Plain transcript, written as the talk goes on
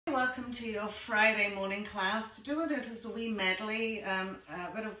welcome to your Friday morning class. Today we'll do just a wee medley, a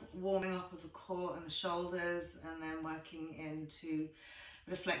bit of warming up of the core and the shoulders, and then working into a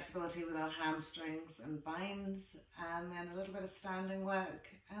bit of flexibility with our hamstrings and binds, and then a little bit of standing work,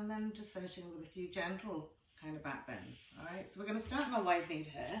 and then just finishing with a few gentle kind of back bends. All right, so we're going to start on a wide kneed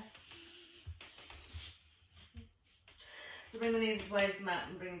here. So bring the knees as wide as the mat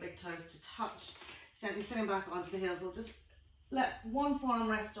and bring big toes to touch. Gently sitting back onto the heels. We'll just let one forearm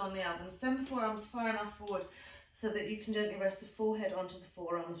rest on the other and send the forearms far enough forward so that you can gently rest the forehead onto the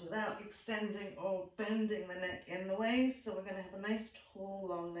forearms without extending or bending the neck in the way. So we're going to have a nice tall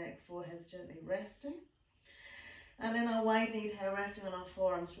long neck, forehead gently resting. And in our wide kneed here, resting on our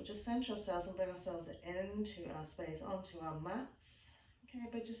forearms, we'll just center ourselves and bring ourselves into our space, onto our mats. Okay,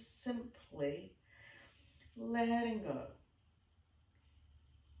 but just simply letting go.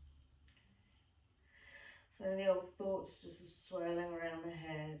 So the old thoughts just swirling around the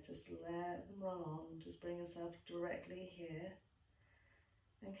head, just let them roll on, just bring yourself directly here.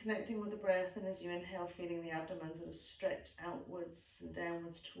 And connecting with the breath, and as you inhale, feeling the abdomen sort of stretch outwards and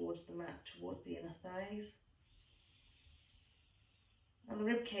downwards towards the mat, towards the inner thighs. And the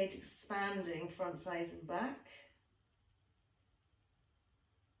rib cage expanding, front, sides and back.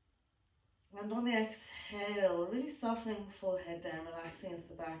 And on the exhale, really softening the forehead down, relaxing into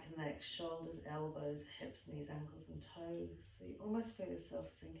the back and neck, shoulders, elbows, hips, knees, ankles and toes. So you almost feel yourself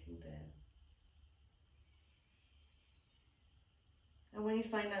sinking down. And when you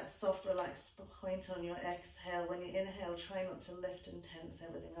find that soft, relaxed point on your exhale, when you inhale, try not to lift and tense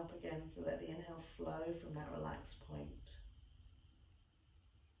everything up again. So let the inhale flow from that relaxed point.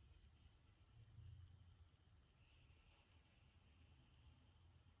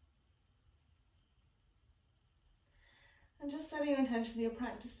 And just setting an intention for your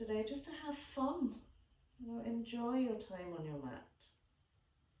practice today, just to have fun. You know, enjoy your time on your mat.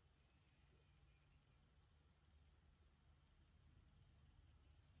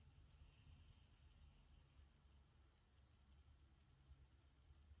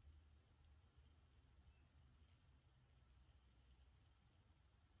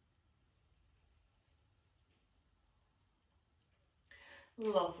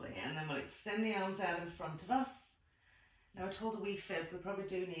 Lovely, and then we'll extend the arms out in front of us. Now, I told a wee fib, we probably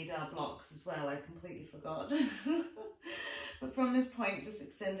do need our blocks as well, I completely forgot. But from this point, just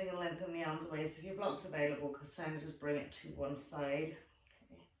extending and lengthening the arms away. So if your block's available, kind of just bring it to one side.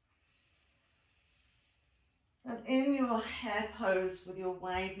 Okay. And in your hair pose with your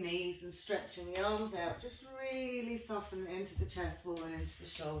wide knees and stretching the arms out, just really soften into the chest wall and into the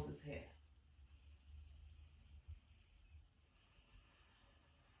shoulders here.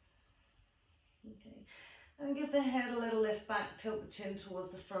 Okay. And give the head a little lift back, tilt the chin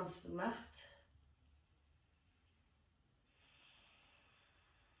towards the front of the mat.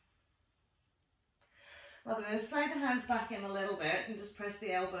 Well, we're going to slide the hands back in a little bit and just press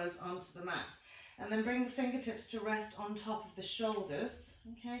the elbows onto the mat. And then bring the fingertips to rest on top of the shoulders.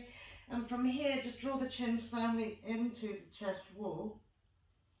 Okay. And from here, just draw the chin firmly into the chest wall.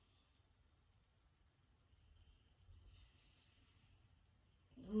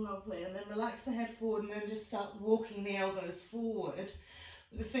 Lovely, and then relax the head forward and then just start walking the elbows forward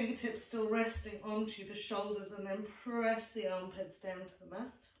with the fingertips still resting onto the shoulders, and then press the armpits down to the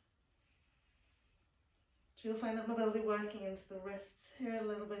mat. So you'll find that mobility working into the wrists here a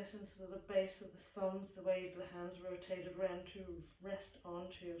little bit, into the base of the thumbs, the way the hands rotated around to rest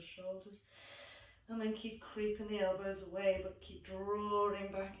onto your shoulders. And then keep creeping the elbows away, but keep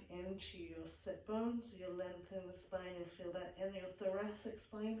drawing back into your sit bones. So you'll lengthen the spine, you'll feel that in your thoracic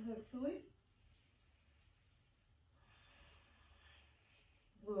spine, hopefully.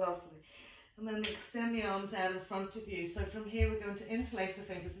 Lovely. And then extend the arms out in front of you. So from here, we're going to interlace the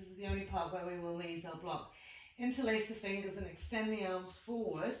fingers. This is the only part where we will use our block. Interlace the fingers and extend the arms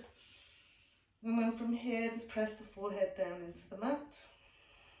forward. And then from here, just press the forehead down into the mat.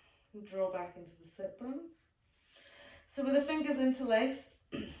 And draw back into the sit bones. So with the fingers interlaced,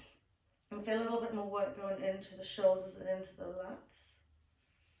 and feel a little bit more work going into the shoulders and into the lats.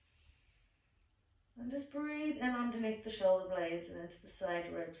 And just breathe in underneath the shoulder blades and into the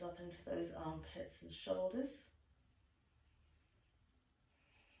side ribs, up into those armpits and shoulders.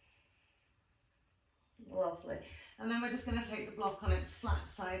 Lovely. And then we're just going to take the block on its flat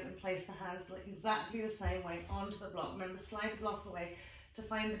side and place the hands exactly the same way onto the block. Remember, slide the block away to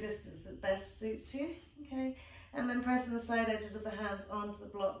find the distance that best suits you. Okay, and then pressing the side edges of the hands onto the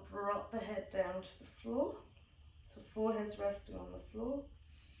block, drop the head down to the floor. So forehead's resting on the floor.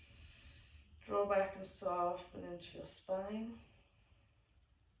 Draw back and soften into your spine.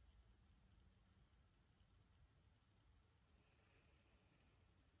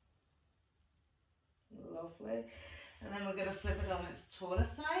 Lovely. And then we're going to flip it on its taller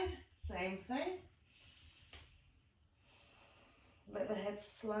side. Same thing. Let the head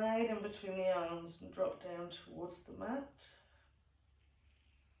slide in between the arms and drop down towards the mat.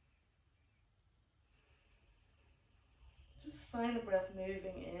 Just find the breath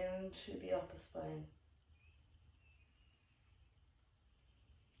moving into the upper spine.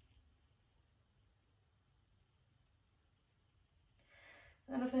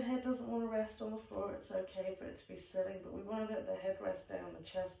 And if the head doesn't want to rest on the floor, it's okay for it to be sitting, but we want to let the head rest down, the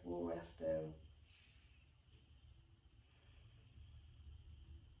chest will rest down.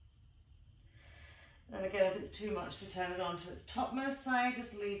 And again, if it's too much to turn it onto its topmost side,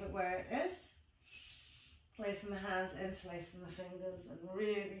 just leave it where it is. Placing the hands, interlacing the fingers, and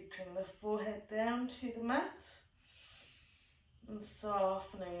really bring the forehead down to the mat. And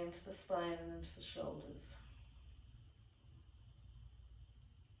softening into the spine and into the shoulders.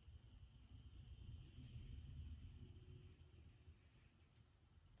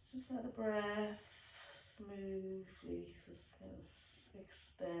 Just let the breath smoothly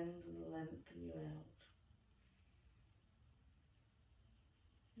extend and lengthen you out.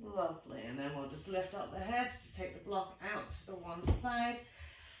 Lovely, and then we'll just lift up the heads, just take the block out to the one side.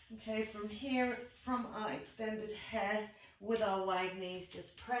 Okay, from here, from our extended head with our wide knees,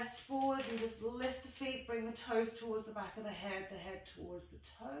 just press forward and just lift the feet, bring the toes towards the back of the head towards the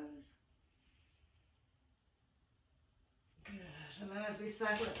toes. Good, and then as we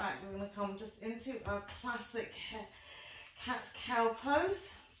circle it back, we're going to come just into our classic cat-cow pose.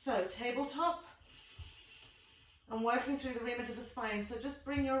 So, tabletop. I'm working through the remit of the spine, so just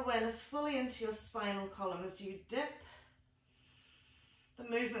bring your awareness fully into your spinal column as you dip. The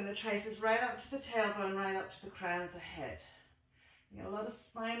movement that traces right up to the tailbone, right up to the crown of the head. You get a lot of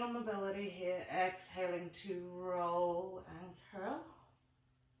spinal mobility here, exhaling to roll and curl.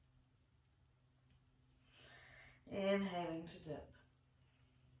 Inhaling to dip.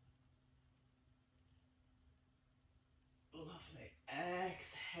 Lovely.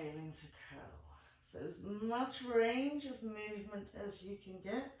 Exhaling to curl. So as much range of movement as you can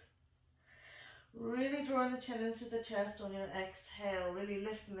get. Really drawing the chin into the chest on your exhale, really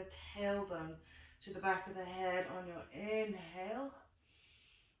lifting the tailbone to the back of the head on your inhale.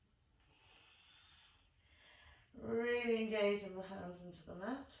 Really engaging the hands into the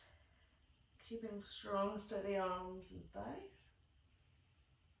mat. Keeping strong, steady arms and thighs.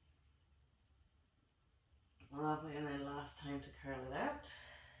 Lovely, and then last time to curl it out.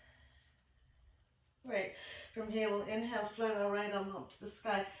 Great. From here, we'll inhale, float our right arm up to the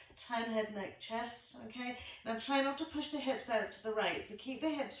sky. Turn head, neck, chest. Okay. Now try not to push the hips out to the right. So keep the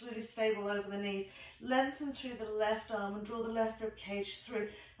hips really stable over the knees. Lengthen through the left arm and draw the left rib cage through.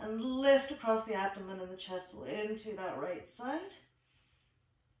 And lift across the abdomen and the chest into that right side.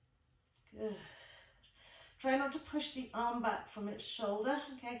 Good. Try not to push the arm back from its shoulder.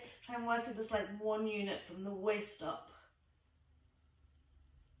 Okay. Try and work it just like one unit from the waist up.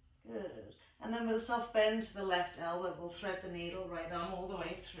 Good. And then with a soft bend to the left elbow, we'll thread the needle, right arm all the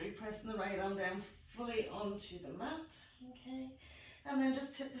way through, pressing the right arm down fully onto the mat, okay? And then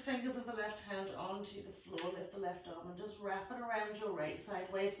just tip the fingers of the left hand onto the floor, lift the left arm and just wrap it around your right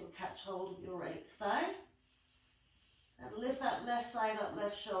sideways, so catch hold of your right thigh. And lift that left side up,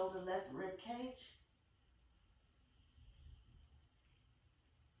 left shoulder, left rib cage.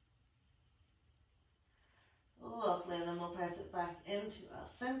 Lovely, and then we'll press it back into our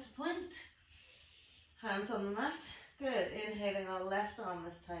center point. Hands on the mat. Good. Inhaling our left arm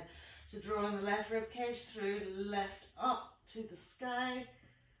this time. So drawing the left rib cage through, left up to the sky.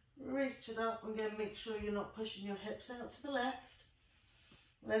 Reach it up. Again, make sure you're not pushing your hips out to the left.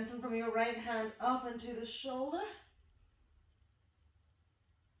 Lengthen from your right hand up into the shoulder.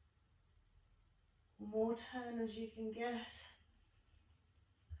 More turn as you can get.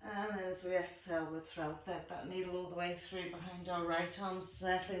 And then as we exhale, we'll thread that needle all the way through behind our right arm,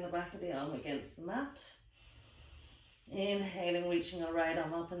 settling the back of the arm against the mat. Inhaling, reaching our right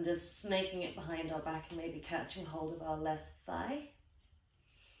arm up and just snaking it behind our back and maybe catching hold of our left thigh.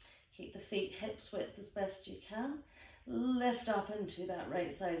 Keep the feet hips width as best you can. Lift up into that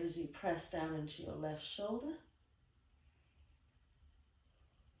right side as you press down into your left shoulder.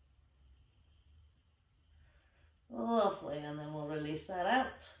 Lovely, and then we'll release that out.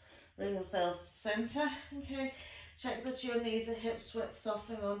 Bring yourselves to center, okay? Check that your knees are hips width,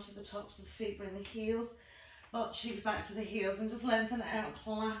 softening onto the tops of the feet. Bring the heels, butt cheeks back to the heels, and just lengthen it out.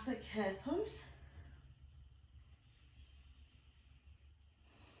 Classic head pose.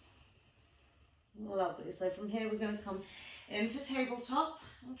 Lovely. So from here, we're going to come into tabletop,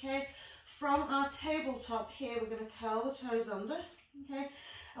 okay? From our tabletop here, we're going to curl the toes under, okay?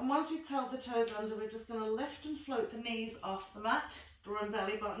 And once we've curled the toes under, we're just going to lift and float the knees off the mat, drawing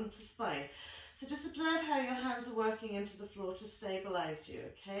belly button to spine. So just observe how your hands are working into the floor to stabilize you,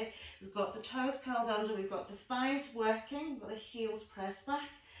 okay? We've got the toes curled under, we've got the thighs working, we've got the heels pressed back.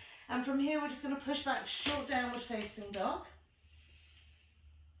 And from here, we're just going to push back, short downward facing dog.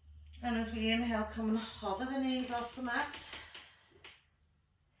 And as we inhale, come and hover the knees off the mat.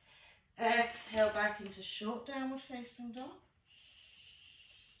 Exhale back into short downward facing dog.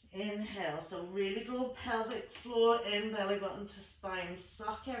 Inhale, so really draw pelvic floor in, belly button to spine,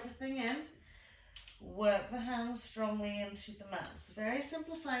 suck everything in. Work the hands strongly into the mat. It's a very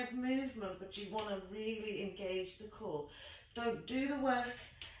simplified movement, but you want to really engage the core. Don't do the work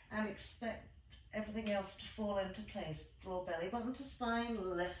and expect everything else to fall into place. Draw belly button to spine,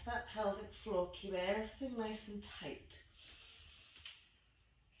 lift that pelvic floor, keep everything nice and tight.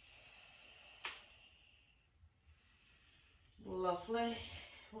 Lovely.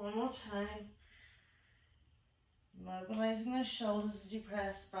 One more time. Mobilizing those shoulders as you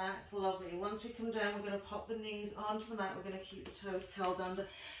press back. Lovely. Once we come down, we're going to pop the knees onto the mat. We're going to keep the toes curled under.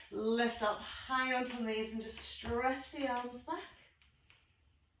 Lift up high onto the knees and just stretch the arms back.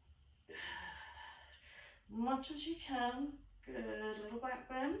 Much as you can. Good. Little back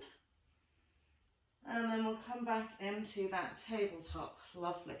bend. And then we'll come back into that tabletop.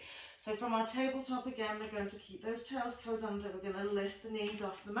 Lovely. So from our tabletop again, we're going to keep those toes curled under. We're going to lift the knees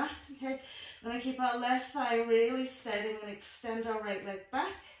off the mat. Okay. We're going to keep our left thigh really steady. We're going to extend our right leg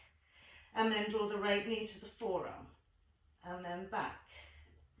back. And then draw the right knee to the forearm. And then back.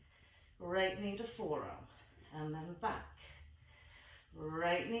 Right knee to forearm. And then back.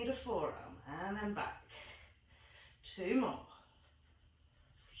 Right knee to forearm. And then back. 2 more.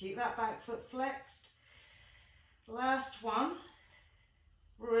 Keep that back foot flexed. Last one.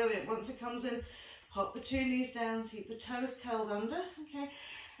 Brilliant. Once it comes in, pop the 2 knees down, keep the toes curled under, okay?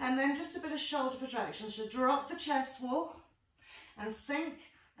 And then just a bit of shoulder protraction. So drop the chest wall and sink,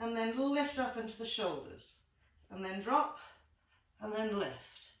 and then lift up into the shoulders. And then drop, and then lift.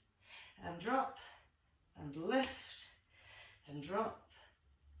 And drop, and lift, and drop,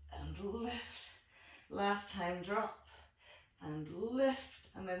 and lift. Last time, drop, and lift.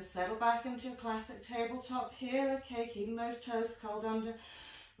 And then settle back into your classic tabletop here, okay, keeping those toes curled under.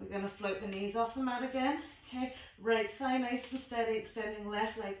 We're going to float the knees off the mat again, okay, right thigh nice and steady, extending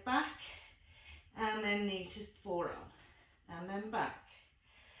left leg back, and then knee to forearm, and then back,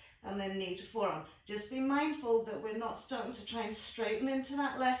 and then knee to forearm. Just be mindful that we're not starting to try and straighten into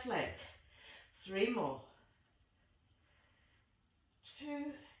that left leg. 3 more. 2,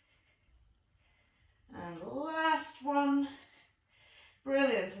 and last one.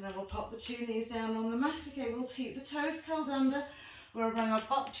 Brilliant, and then we'll pop the 2 knees down on the mat. Okay, we'll keep the toes curled under. We'll bring our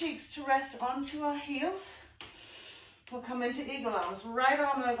butt cheeks to rest onto our heels. We'll come into eagle arms. Right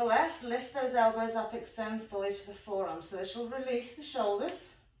arm over left, lift those elbows up, extend fully to the forearm. So this will release the shoulders.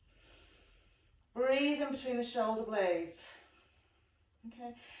 Breathe in between the shoulder blades.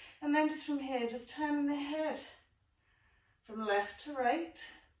 Okay, and then just from here, just turn the head from left to right.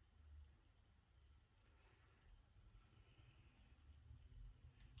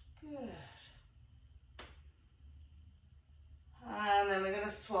 Good. And then we're going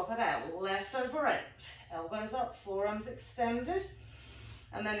to swap it out. Left over right. Elbows up, forearms extended.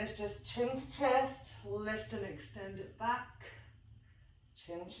 And then it's just chin to chest. Lift and extend it back.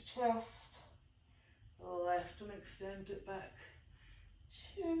 Chin to chest. Lift and extend it back.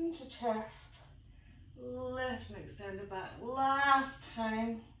 Chin to chest. Lift and extend it back. Last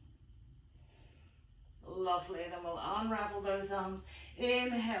time. Lovely. Then we'll unravel those arms.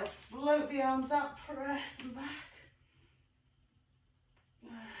 Inhale, float the arms up, press them back.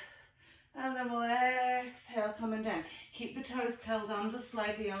 And then we'll exhale, coming down. Keep the toes curled under,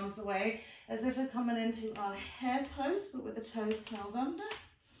 slide the arms away as if we're coming into our head pose, but with the toes curled under.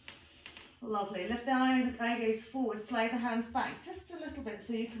 Lovely. Lift the eye gaze forward, slide the hands back just a little bit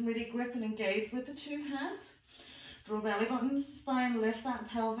so you can really grip and engage with the 2 hands. Draw belly button to the spine, lift that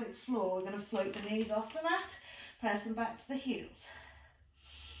pelvic floor. We're going to float the knees off the mat, press them back to the heels.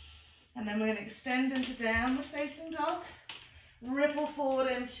 And then we're going to extend into downward facing dog. Ripple forward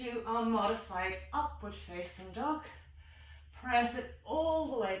into our modified upward facing dog. Press it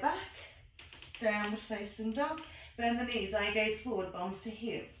all the way back. Downward facing dog. Bend the knees, eye gaze forward, bums to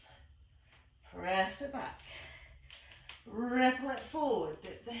heels. Press it back. Ripple it forward,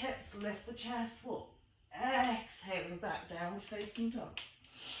 dip the hips, lift the chest wall. Exhaling back, downward facing dog.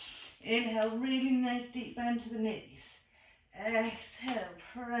 Inhale, really nice deep bend to the knees. Exhale,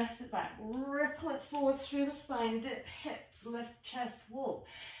 press it back, ripple it forward through the spine, dip hips, lift chest, wall.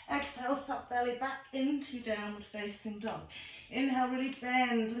 Exhale, suck belly back into downward facing dog. Inhale, really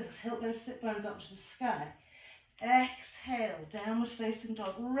bend, tilt those sit bones up to the sky. Exhale, downward facing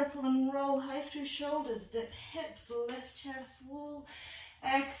dog, ripple and roll high through shoulders, dip hips, lift chest, wall.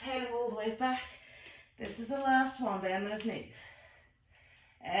 Exhaling all the way back. This is the last one, bend those knees.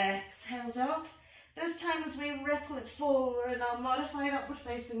 Exhale, dog. This time as we ripple it forward in our modified upward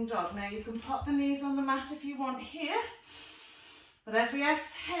facing dog. Now you can pop the knees on the mat if you want here. But as we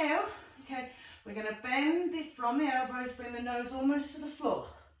exhale, okay, we're going to bend from the elbows, bring the nose almost to the floor.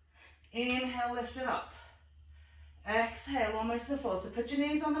 Inhale, lift it up. Exhale, almost to the floor. So put your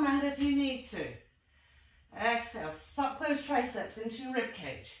knees on the mat if you need to. Exhale, suck those triceps into your rib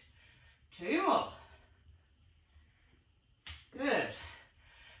cage. 2 more. Good.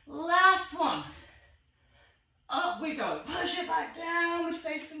 Last one. Up we go. Push it back, downward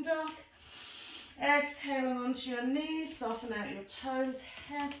facing dog. Exhaling onto your knees, soften out your toes,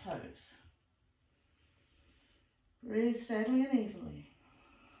 head pose. Breathe steadily and evenly.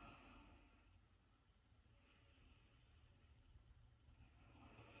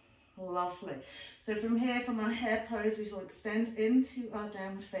 Lovely. So from here, from our head pose, we will extend into our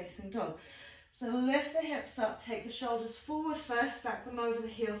downward facing dog. So lift the hips up, take the shoulders forward first, stack them over the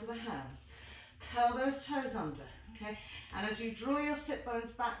heels of the hands. Curl those toes under, okay? And as you draw your sit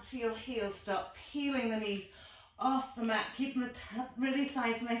bones back to your heels, start peeling the knees off the mat, keeping the really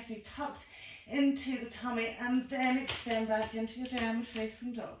thighs nicely tucked into the tummy, and then extend back into your downward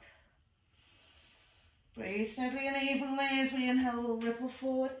facing dog. Breathe steadily and evenly. As we inhale, we'll ripple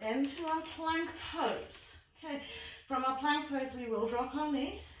forward into our plank pose. Okay, from our plank pose, we will drop our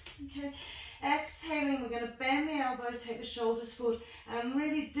knees. Okay, exhaling, we're going to bend the elbows, take the shoulders forward, and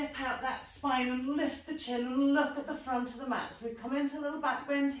really dip out that spine and lift the chin and look at the front of the mat. So we come into a little back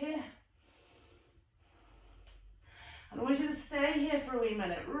bend here. And I want you to stay here for a wee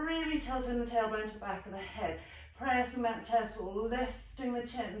minute, really tilting the tailbone to the back of the head. Pressing that chest wall, lifting the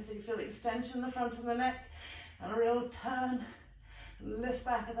chin so you feel extension in the front of the neck, and a real turn, lift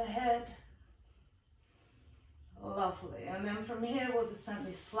back of the head. Lovely. And then from here we'll just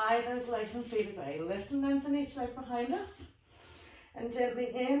simply slide those legs and feet away. Lift and lengthen each leg behind us, and gently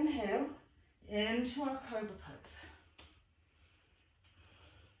inhale into our cobra pose.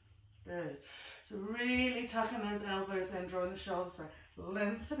 Good. So really tucking those elbows in, drawing the shoulders back,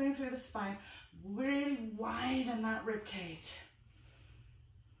 lengthening through the spine. Really widen that rib cage.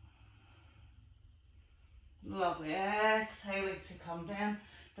 Lovely. Exhaling to come down.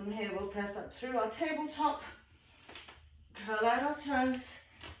 From here we'll press up through our tabletop. Curl out our toes.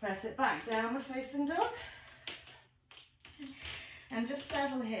 Press it back, downward facing dog. And just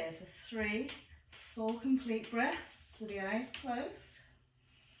settle here for 3 full complete breaths with your eyes closed.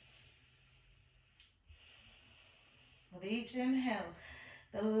 With each inhale,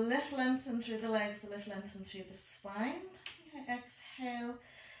 the lift lengthen through the legs, the lift lengthen through the spine. Okay, exhale,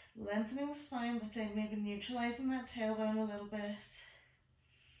 lengthening the spine, but maybe neutralizing that tailbone a little bit.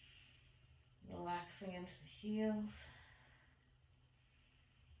 Relaxing into the heels.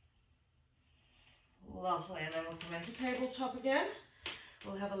 Lovely, and then we'll come into tabletop again.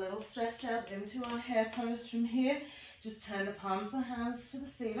 We'll have a little stretch out into our head pose from here. Just turn the palms of the hands to the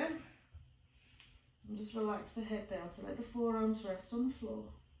ceiling. And just relax the head down, so let the forearms rest on the floor.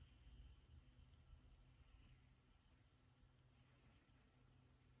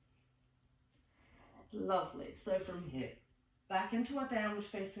 Lovely. So from here, back into our downward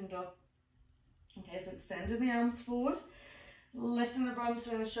facing dog. Okay, so extending the arms forward, lifting the bums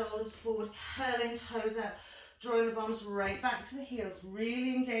through the shoulders forward, curling toes out, drawing the bums right back to the heels,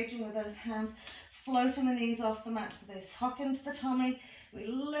 really engaging with those hands, floating the knees off the mat so they tuck into the tummy. We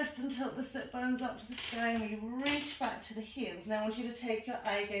lift and tilt the sit bones up to the sky, and we reach back to the heels. Now I want you to take your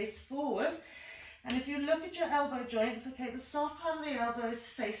eye gaze forward, and if you look at your elbow joints, okay, the soft part of the elbow is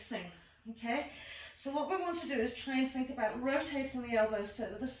facing, okay? So what we want to do is try and think about rotating the elbows so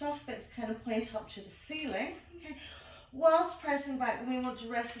that the soft bits kind of point up to the ceiling, okay? Whilst pressing back, we want to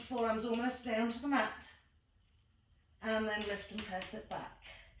rest the forearms almost down to the mat, and then lift and press it back.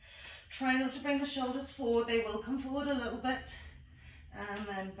 Try not to bring the shoulders forward, they will come forward a little bit. And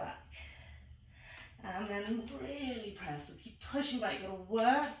then back, and then really press it. Keep pushing back. You've got to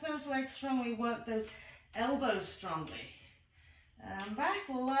work those legs strongly, work those elbows strongly. And back,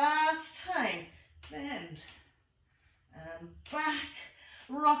 last time. Bend and back.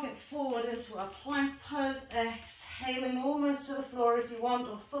 Rock it forward into a plank pose. Exhaling almost to the floor if you want,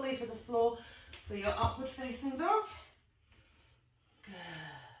 or fully to the floor for your upward facing dog. Good.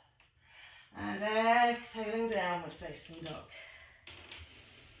 And exhaling, downward facing dog.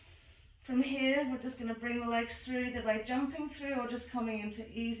 From here, we're just going to bring the legs through, either by jumping through or just coming into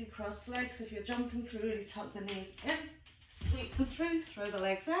easy cross legs. If you're jumping through, really tuck the knees in, sweep them through, throw the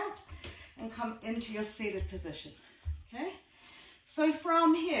legs out, and come into your seated position. Okay? So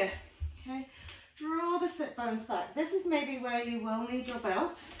from here, okay, draw the sit bones back. This is maybe where you will need your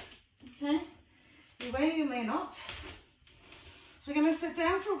belt, okay? Where you may not. So we're going to sit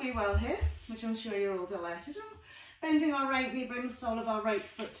down for a wee while here, which I'm sure you're all delighted on. Bending our right knee, bring the sole of our right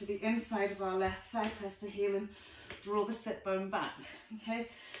foot to the inside of our left thigh, press the heel and draw the sit bone back, okay?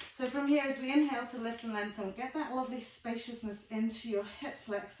 So from here, as we inhale to lift and lengthen, get that lovely spaciousness into your hip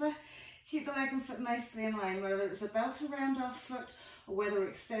flexor. Keep the leg and foot nicely in line, whether it's a belt around our foot or whether we're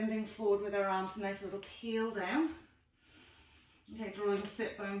extending forward with our arms, a nice little peel down. Okay, drawing the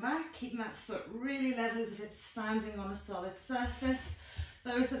sit bone back, keeping that foot really level as if it's standing on a solid surface.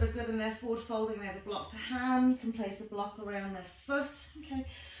 Those that are good in their forward folding, they have a block to hand, can place a block around their foot. Okay,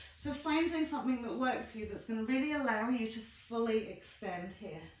 so finding something that works for you that's going to really allow you to fully extend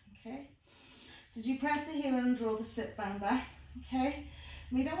here. Okay, so as you press the heel and draw the sit bone back, okay,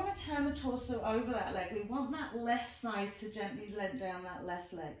 and we don't want to turn the torso over that leg. We want that left side to gently let down that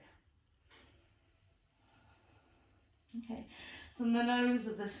left leg. Okay, from the nose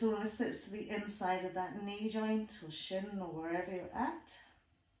of the sort of sits to the inside of that knee joint or shin or wherever you're at.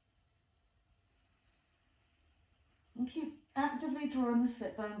 And keep actively drawing the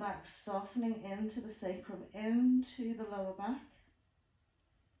sit bone back, softening into the sacrum, into the lower back.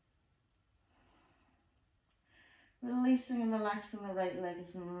 Releasing and relaxing the right leg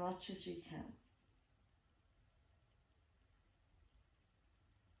as much as you can.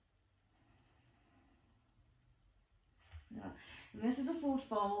 Yeah. And this is a forward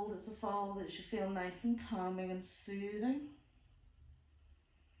fold. It's a fold that should feel nice and calming and soothing.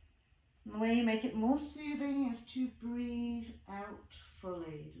 And the way you make it more soothing is to breathe out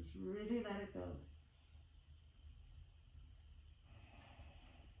fully. Just really let it go.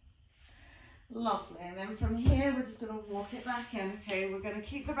 Lovely. And then from here, we're just going to walk it back in. Okay, we're going to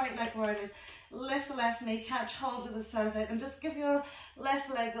keep the right leg where it is. Lift the left knee, catch hold of the side of it, and just give your left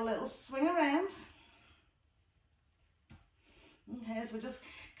leg a little swing around. Okay, so we're just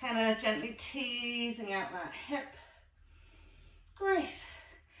kind of gently teasing out that hip. Great.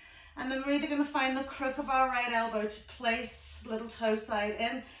 And then we're either going to find the crook of our right elbow to place little toe side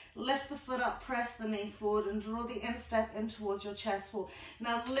in, lift the foot up, press the knee forward and draw the instep in towards your chest wall.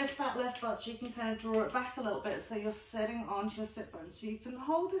 Now lift that left butt cheek and kind of draw it back a little bit so you're sitting onto your sit bone. So you can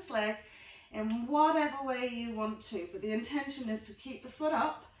hold this leg in whatever way you want to, but the intention is to keep the foot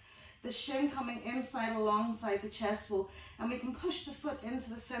up, the shin coming inside alongside the chest wall, and we can push the foot into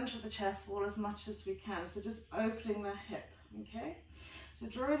the center of the chest wall as much as we can. So just opening the hip, okay? So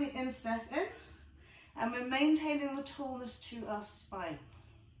draw the instep in, and we're maintaining the tallness to our spine.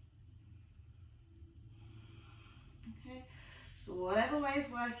 Okay, so whatever way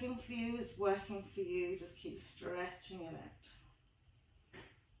is working for you, it's working for you. Just keep stretching it out.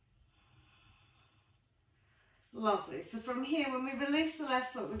 Lovely. So from here, when we release the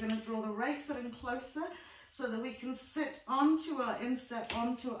left foot, we're going to draw the right foot in closer so that we can sit onto our instep,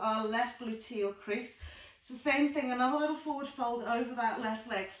 onto our left gluteal crease. So same thing, another little forward fold over that left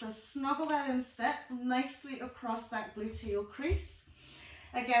leg. So snuggle that instep nicely across that gluteal crease.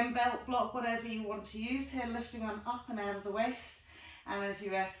 Again, belt block, whatever you want to use here, lifting them up and out of the waist. And as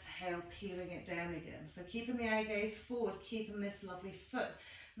you exhale, peeling it down again. So keeping the eye gaze forward, keeping this lovely foot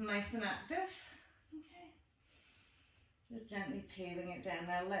nice and active. Okay. Just gently peeling it down.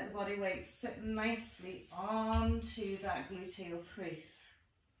 Now let the body weight sit nicely onto that gluteal crease.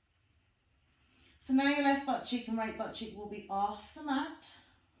 So now your left butt cheek and right butt cheek will be off the mat.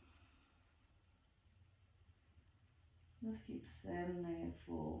 Just keep sending it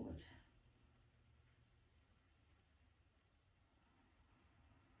forward.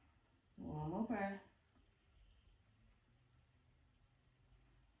 One more breath.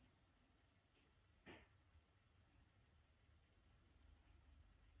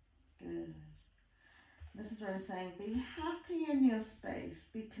 Good. This is what I'm saying, be happy in your space,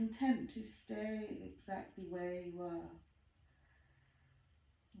 be content to stay exactly where you are.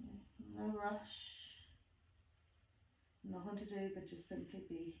 No rush, nothing to do, but just simply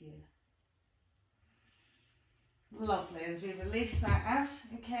be here. Lovely, as we release that out,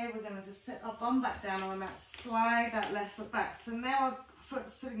 okay, we're going to just sit our bum back down on that, slide that left foot back. So now our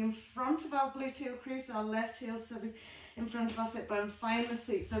foot's sitting in front of our gluteal crease, our left heel sitting in front of our sit bone, find the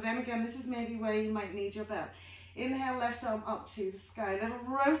seat. So then again, this is maybe where you might need your belt. Inhale, left arm up to the sky. Little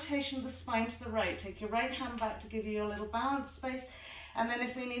rotation of the spine to the right. Take your right hand back to give you a little balance space. And then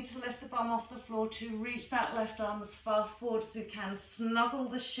if we need to lift the bum off the floor, to reach that left arm as far forward as you can, snuggle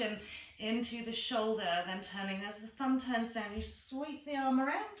the shin into the shoulder, then turning as the thumb turns down, you sweep the arm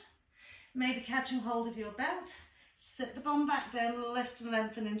around, maybe catching hold of your belt, sit the bum back down, lift and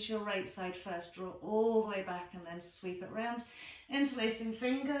lengthen into your right side first, draw all the way back and then sweep it round. Interlacing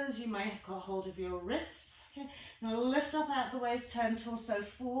fingers, you might have got hold of your wrists. Okay. Now lift up out the waist, turn torso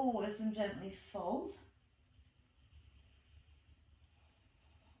forwards and gently fold.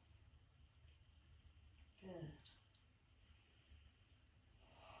 Good.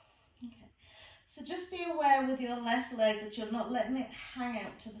 Okay. So just be aware with your left leg that you're not letting it hang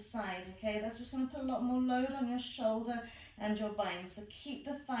out to the side, okay? That's just going to put a lot more load on your shoulder and your bind. So keep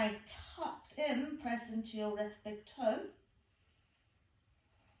the thigh tucked in, press into your left big toe.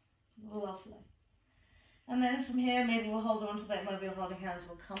 Lovely. And then from here, maybe we'll hold on to that, maybe we're holding hands,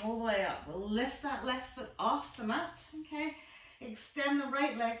 we'll come all the way up. We'll lift that left foot off the mat, okay? Extend the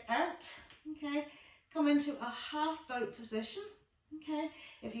right leg out, okay? Come into a half boat position, okay?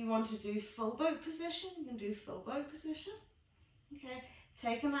 If you want to do full boat position, you can do full boat position, okay?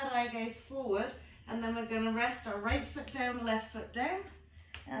 Taking that eye gaze forward, and then we're going to rest our right foot down, left foot down,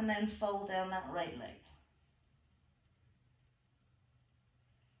 and then fold down that right leg.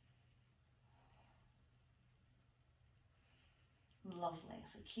 Lovely.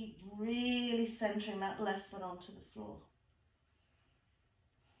 So keep really centering that left foot onto the floor.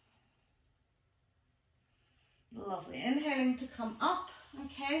 Lovely. Inhaling to come up,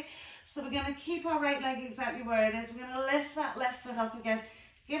 okay? So we're going to keep our right leg exactly where it is. We're going to lift that left foot up again.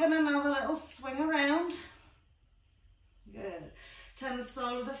 Give it another little swing around. Good. Turn the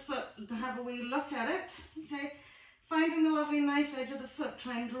sole of the foot to have a wee look at it, okay? Finding the lovely knife edge of the foot,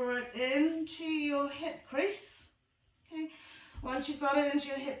 try and draw it into your hip crease, okay? Once you've got it into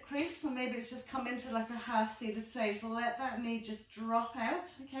your hip crease, or maybe it's just come into like a half seated state, so let that knee just drop out,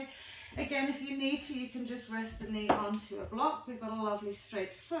 okay? Again, if you need to, you can just rest the knee onto a block. We've got a lovely straight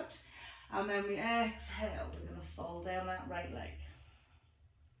foot. And then we exhale, we're going to fold down that right leg.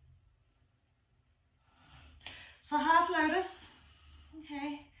 So half lotus,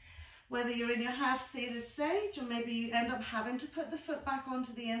 okay? Whether you're in your half seated stage, or maybe you end up having to put the foot back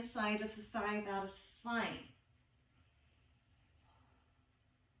onto the inside of the thigh, that is fine.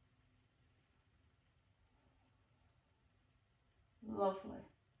 Lovely.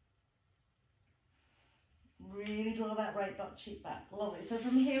 Really draw that right butt cheek back. Lovely. So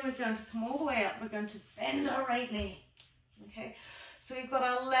from here we're going to come all the way up. We're going to bend our right knee. Okay. So we've got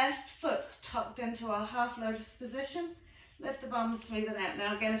our left foot tucked into our half lotus position. Lift the bum, smooth it out.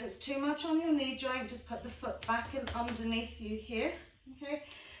 Now again, if it's too much on your knee joint, just put the foot back in underneath you here. Okay.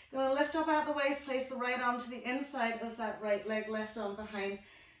 Going to lift up out the waist, place the right arm to the inside of that right leg, left arm behind,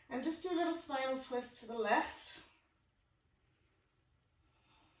 and just do a little spinal twist to the left.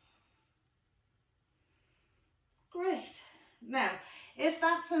 Great. Now, if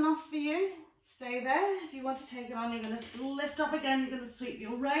that's enough for you, stay there. If you want to take it on, you're going to lift up again. You're going to sweep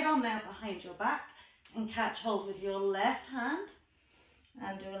your right arm now behind your back and catch hold with your left hand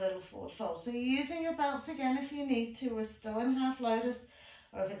and do a little forward fold. So you're using your belts again if you need to. We're still in half lotus,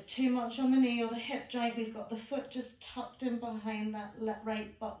 or if it's too much on the knee or the hip joint, we've got the foot just tucked in behind that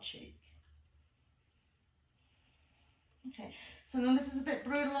right butt cheek. Okay, so now this is a bit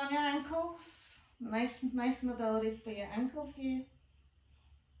brutal on your ankles. Nice mobility for your ankles here.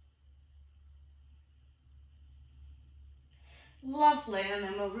 Lovely, and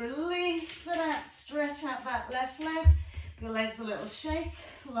then we'll release it out, stretch out that left leg. Your legs a little shake,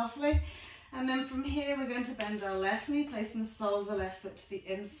 lovely. And then from here we're going to bend our left knee, placing the sole of the left foot to the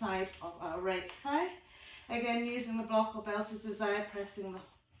inside of our right thigh. Again, using the block or belt as desired, pressing the,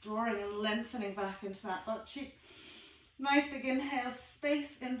 drawing and lengthening back into that butt cheek. Nice big inhale,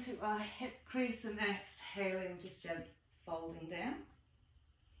 space into our hip crease, and exhaling, just gently folding down.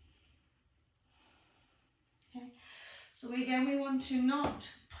 Okay, so again, we want to not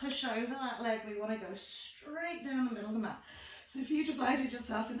push over that leg, we want to go straight down the middle of the mat. So if you divided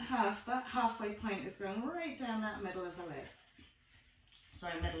yourself in half, that halfway point is going right down that middle of the leg.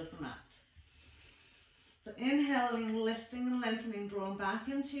 Sorry, middle of the mat. So inhaling, lifting and lengthening, drawing back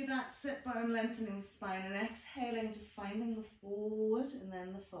into that sit bone, lengthening the spine, and exhaling, just finding the forward and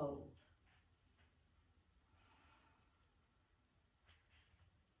then the fold.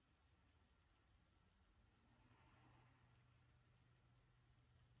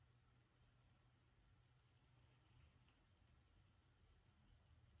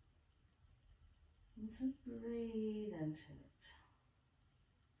 And so breathe into it.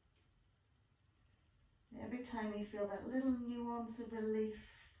 Every time you feel that little nuance of relief,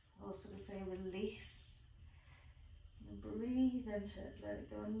 or sort of say release, And breathe into it, let it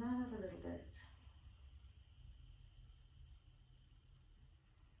go another little bit.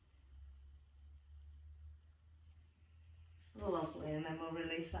 Lovely, and then we'll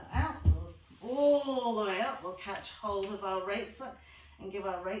release that out. All the way up, we'll catch hold of our right foot and give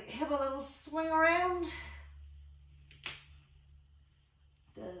our right hip a little swing around.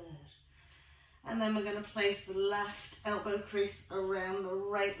 Good. And then we're going to place the left elbow crease around the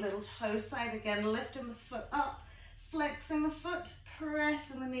right little toe side. Again, lifting the foot up, flexing the foot,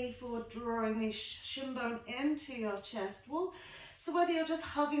 pressing the knee forward, drawing the shin bone into your chest wall. So whether you're just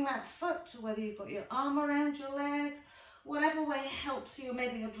hugging that foot, or whether you've got your arm around your leg, whatever way helps you,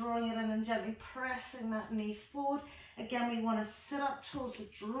 maybe you're drawing it in and gently pressing that knee forward. Again, we want to sit up tall, so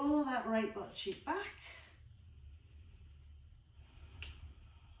draw that right butt cheek back.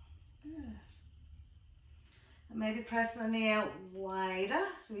 Good. And maybe pressing the knee out wider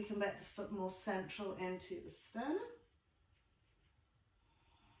so we can let the foot more central into the sternum.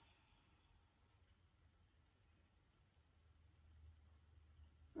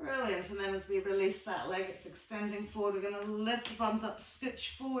 Brilliant, and then as we release that leg, it's extending forward. We're going to lift the bums up,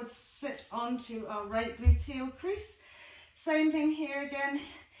 scooch forward, sit onto our right gluteal crease. Same thing here again,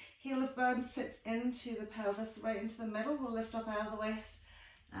 heel of bone sits into the pelvis, right into the middle. We'll lift up out of the waist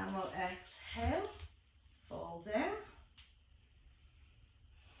and we'll exhale, fall down.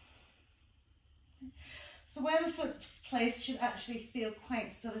 So where the foot's placed should actually feel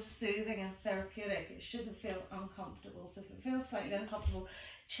quite sort of soothing and therapeutic. It shouldn't feel uncomfortable. So if it feels slightly uncomfortable,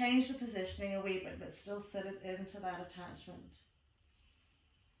 change the positioning a wee bit, but still sit it into that attachment.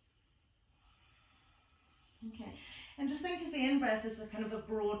 Okay, and just think of the in-breath as a kind of a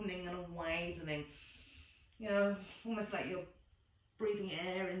broadening and a widening. You know, almost like you're breathing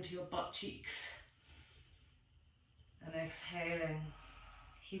air into your butt cheeks. And exhaling,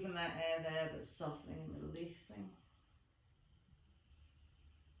 keeping that air there, but softening and releasing.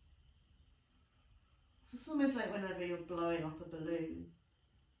 So it's almost like whenever you're blowing up a balloon.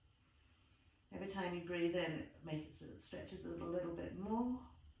 Every time you breathe in, it makes it so it stretches it a little bit more.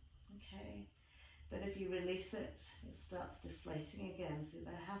 Okay. But if you release it, it starts deflating again. So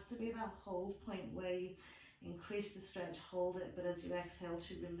there has to be that hold point where you increase the stretch, hold it, but as you exhale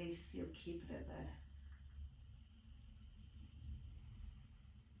to release, you're keeping it there.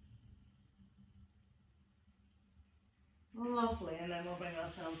 Lovely, and then we'll bring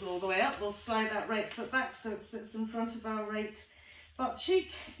ourselves all the way up. We'll slide that right foot back so it sits in front of our right butt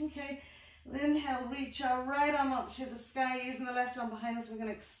cheek. Okay, inhale, reach our right arm up to the sky using the left arm behind us. We're going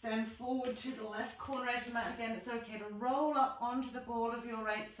to extend forward to the left corner edge of the mat. Again, it's okay to roll up onto the ball of your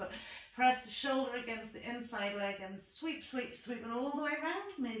right foot. Press the shoulder against the inside leg and sweep, sweep, sweep it all the way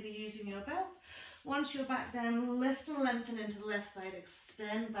around, maybe using your belt. Once you're back down, lift and lengthen into the left side,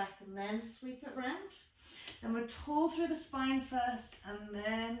 extend back and then sweep it round. And we're tall through the spine first, and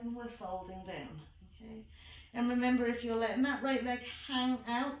then we're folding down, okay? And remember, if you're letting that right leg hang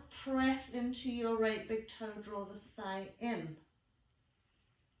out, press into your right big toe, draw the thigh in.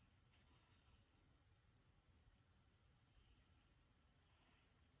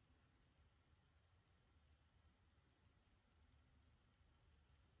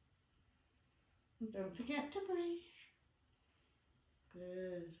 And don't forget to breathe.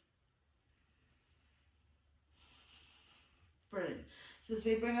 Good. Brilliant. So as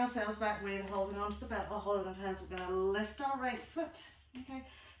we bring ourselves back, we're holding onto the belt or holding on to hands, we're going to lift our right foot, okay,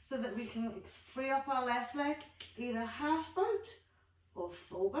 so that we can free up our left leg, either half boat or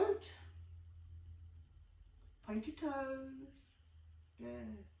full boat. Pointy toes.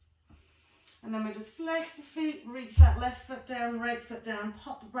 Good. And then we just flex the feet, reach that left foot down, right foot down,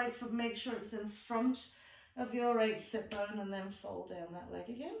 pop the right foot, make sure it's in front of your right sit bone, and then fold down that leg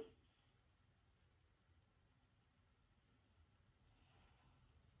again.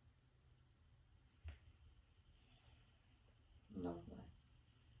 Lovely.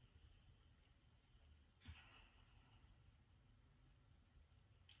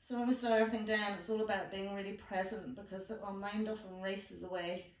 So when we slow everything down, it's all about being really present, because our mind often races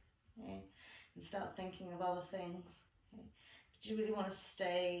away, okay, and start thinking of other things. Okay. But you really want to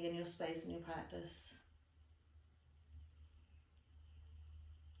stay in your space and your practice.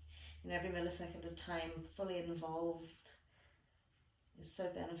 And every millisecond of time fully involved is so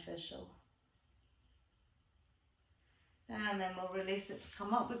beneficial. And then we'll release it to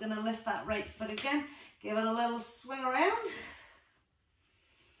come up. We're going to lift that right foot again, give it a little swing around.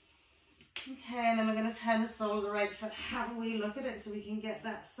 Okay, and then we're going to turn the sole of the right foot, have a wee look at it so we can get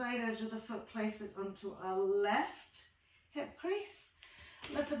that side edge of the foot, place it onto our left hip crease.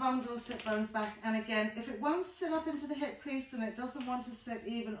 Lift the bum, draw sit bones back, and again, if it won't sit up into the hip crease, then it doesn't want to sit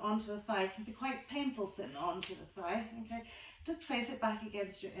even onto the thigh. It can be quite painful sitting onto the thigh, okay? Just place it back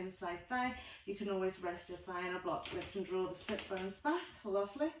against your inside thigh. You can always rest your thigh in a block. Lift and draw the sit bones back,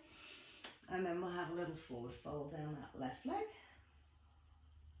 lovely. And then we'll have a little forward fold down that left leg.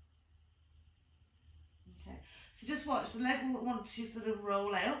 Okay, so just watch, the leg will want to sort of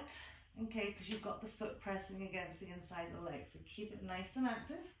roll out, okay, because you've got the foot pressing against the inside of the leg, so keep it nice and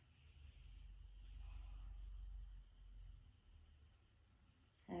active.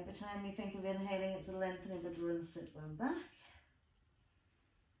 Every time you think of inhaling, it's a lengthening, but drawing the sit bone back.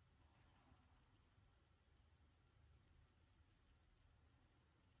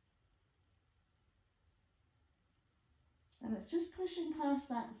 And it's just pushing past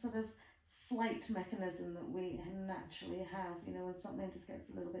that sort of flight mechanism that we naturally have. You know, when something just gets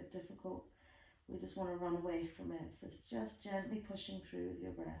a little bit difficult, we just want to run away from it. So it's just gently pushing through with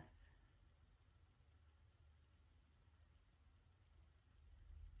your breath.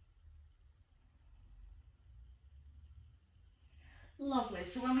 Lovely.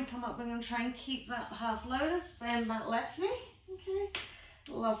 So when we come up, we're going to try and keep that half lotus, bend that left knee. Okay,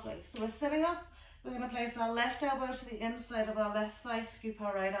 lovely. So we're sitting up. We're going to place our left elbow to the inside of our left thigh, scoop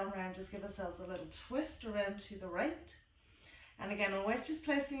our right arm around, just give ourselves a little twist around to the right. And again, always just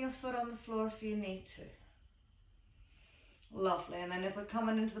placing your foot on the floor if you need to. Lovely. And then if we're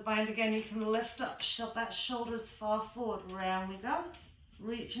coming into the bind again, you can lift up, shove that shoulder as far forward. Round we go.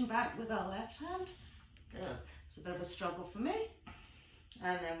 Reaching back with our left hand. Good. It's a bit of a struggle for me.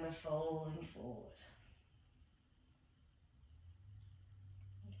 And then we're folding forward.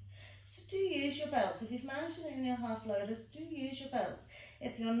 So do use your belts. If you've managed it in your half lotus, do use your belts.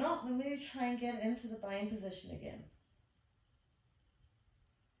 If you're not, then really try and get into the bind position again.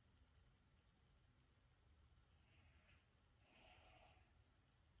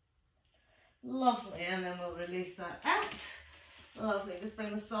 Lovely, and then we'll release that out. Lovely, just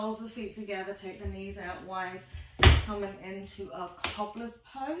bring the soles of the feet together, take the knees out wide, coming into our cobbler's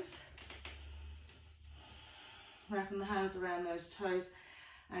pose. Wrapping the hands around those toes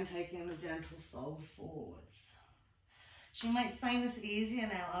and taking a gentle fold forwards. So you might find this easier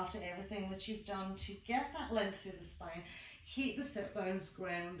now after everything that you've done to get that length through the spine. Keep the sit bones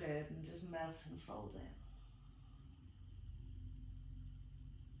grounded and just melt and fold in.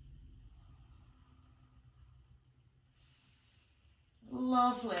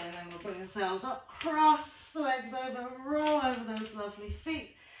 Lovely, and then we'll bring ourselves up, cross the legs over, roll over those lovely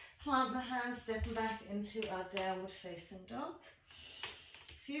feet, plant the hands, stepping back into our downward facing dog.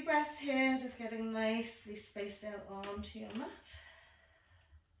 A few breaths here, just getting nicely spaced out onto your mat.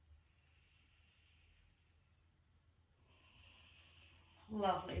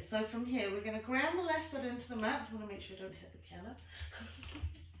 Lovely, so from here we're going to ground the left foot into the mat. I want to make sure I don't hit the piano.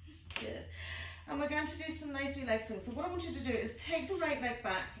 Good. And we're going to do some nice wee leg swings. So what I want you to do is take the right leg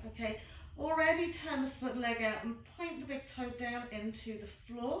back, okay? Already turn the foot leg out and point the big toe down into the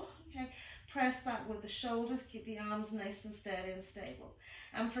floor, okay? Press back with the shoulders, keep the arms nice and steady and stable.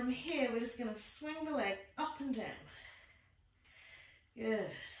 And from here, we're just going to swing the leg up and down. Good.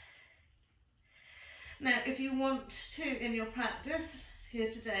 Now, if you want to, in your practice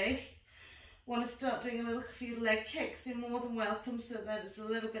here today, want to start doing a little few leg kicks, you're more than welcome, so that it's a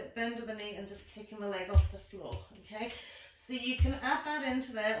little bit bend of the knee and just kicking the leg off the floor, okay? So you can add that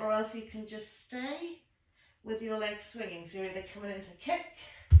into there, or else you can just stay with your leg swinging. So you're either coming into kick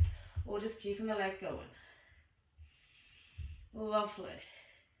or just keeping the leg going. Lovely.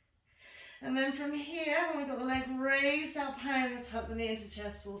 And then from here, when we've got the leg raised up high and we tuck the knee into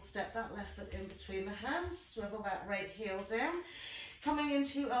chest, we'll step that left foot in between the hands, swivel that right heel down. Coming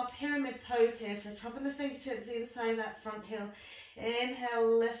into our pyramid pose here, so topping the fingertips either side of that front heel.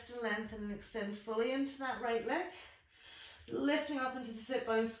 Inhale, lift and lengthen and extend fully into that right leg. Lifting up into the sit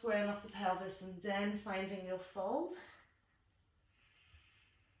bones, squaring off the pelvis, and then finding your fold.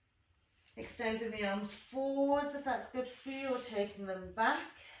 Extending the arms forwards if that's good for you, or taking them back.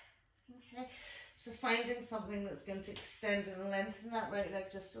 Okay, so finding something that's going to extend and lengthen that right leg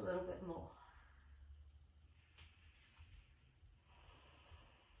just a little bit more.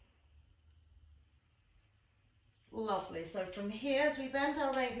 Lovely. So from here, as we bend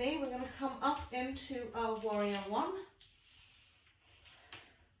our right knee, we're going to come up into our warrior one.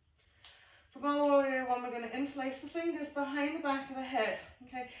 From our warrior one, we're going to interlace the fingers behind the back of the head.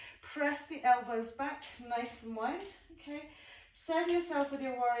 Okay, press the elbows back nice and wide. Okay, set yourself with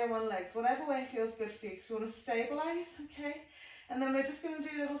your warrior one legs, whatever way feels good for you, because you want to stabilize. Okay, and then we're just going to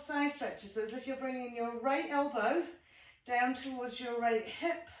do little side stretches, so as if you're bringing your right elbow down towards your right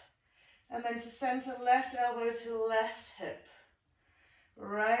hip, and then to center, left elbow to left hip.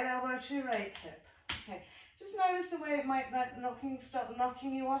 Right elbow to right hip. Okay, just notice the way it might stop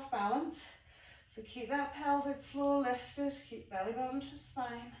knocking you off balance. So keep that pelvic floor lifted, keep belly button to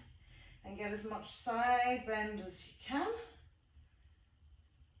spine, and get as much side bend as you can.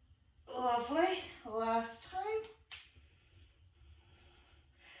 Lovely. Last time.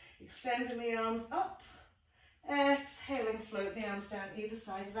 Extending the arms up. Exhaling, float the arms down either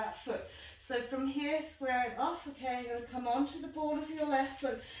side of that foot. So from here, square it off. Okay, you're going to come onto the ball of your left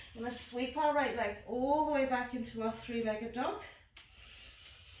foot. We're going to sweep our right leg all the way back into our three-legged dog.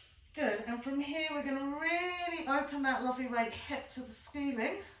 Good. And from here, we're going to really open that lovely right hip to the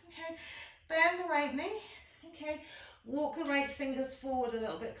ceiling. Okay, bend the right knee. Okay, walk the right fingers forward a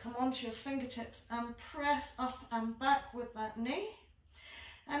little bit. Come onto your fingertips and press up and back with that knee.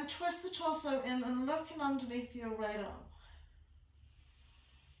 And twist the torso in and looking underneath your right arm.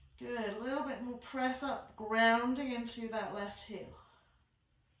 Good, a little bit more press up, grounding into that left heel.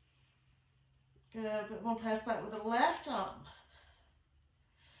 Good, a bit more press back with the left arm.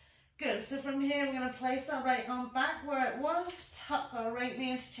 Good, so from here we're going to place our right arm back where it was, tuck our right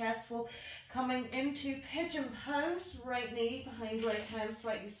knee into chest wall, coming into pigeon pose, right knee behind right hand,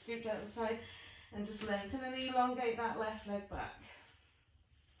 slightly scooped out the side, and just lengthen and elongate that left leg back.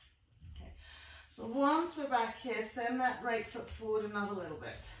 So once we're back here, send that right foot forward another little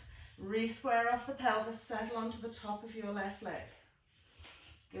bit. Re-square off the pelvis, settle onto the top of your left leg.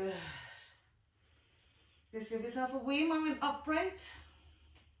 Good. Just give yourself a wee moment upright.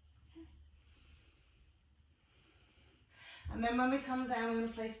 And then when we come down, we're going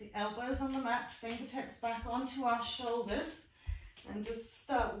to place the elbows on the mat, fingertips back onto our shoulders, and just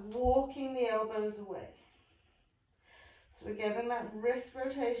start walking the elbows away. So we're getting that wrist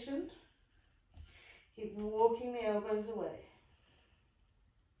rotation. Keep walking the elbows away.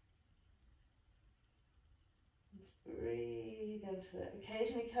 Just breathe into it.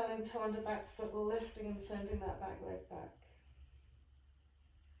 Occasionally curling toe under back foot, lifting and sending that back leg back.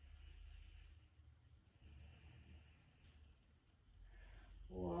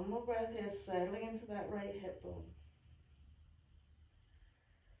 One more breath here, settling into that right hip bone.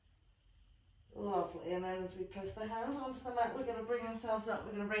 Lovely, and then as we press the hands onto the mat, we're going to bring ourselves up.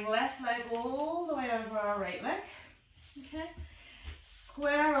 We're going to bring left leg all the way over our right leg. Okay,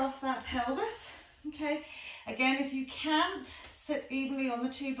 square off that pelvis. Okay, again, if you can't sit evenly on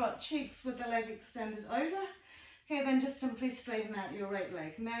the two butt cheeks with the leg extended over, okay, then just simply straighten out your right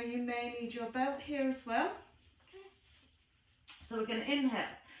leg. Now you may need your belt here as well. Okay, so we're going to inhale,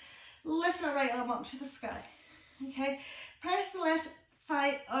 lift our right arm up to the sky. Okay, press the left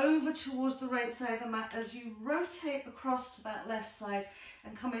thigh over towards the right side of the mat as you rotate across to that left side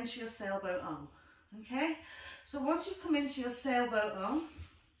and come into your sailboat arm. Okay, so once you come into your sailboat arm,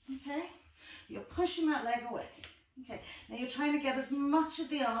 okay, you're pushing that leg away. Okay, now you're trying to get as much of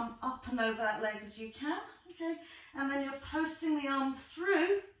the arm up and over that leg as you can. Okay, and then you're posting the arm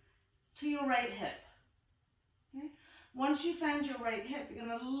through to your right hip. Okay, once you found your right hip, you're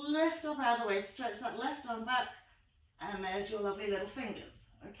going to lift up out of the way, stretch that left arm back, and there's your lovely little fingers.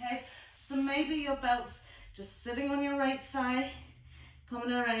 Okay, so maybe your belt's just sitting on your right thigh,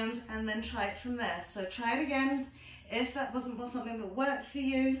 coming around, and then try it from there. So try it again. If that wasn't something that worked for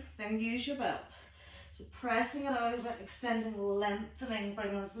you, then use your belt. So pressing it over, extending, lengthening,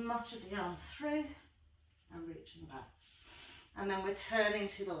 bringing as much of the arm through and reaching back. And then we're turning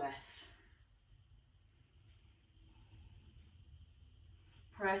to the left.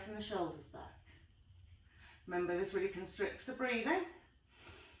 Pressing the shoulders back. Remember, this really constricts the breathing.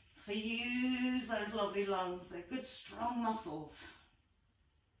 So use those lovely lungs. They're good, strong muscles.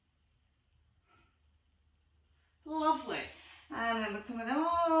 Lovely. And then we're coming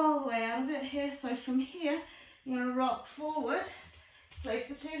all the way out of it here. So from here, you're going to rock forward. Place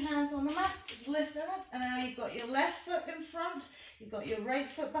the two hands on the mat. Just lift it up. And now you've got your left foot in front. You've got your right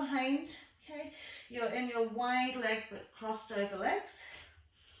foot behind. Okay. You're in your wide leg but crossed over legs.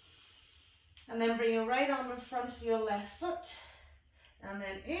 And then bring your right arm in front of your left foot. And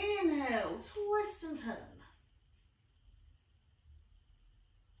then inhale, twist and turn.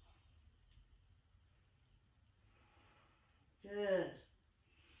 Good.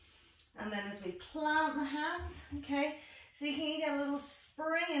 And then as we plant the hands, okay, so you can get a little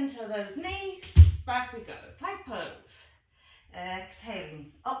spring into those knees. Back we go, plank pose.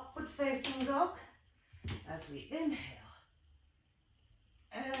 Exhaling, upward facing dog as we inhale.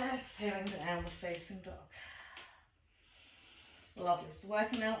 Exhaling, downward facing dog. Lovely. So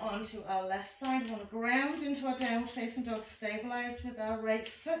working now onto our left side. We want to ground into our downward facing dog. Stabilize with our right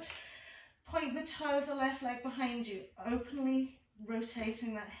foot. Point the toe of the left leg behind you, openly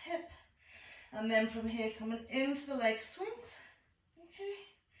rotating that hip. And then from here, coming into the leg swings. Okay.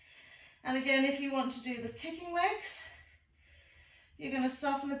 And again, if you want to do the kicking legs, you're going to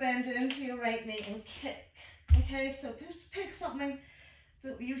soften the bend into your right knee and kick. Okay, so just pick something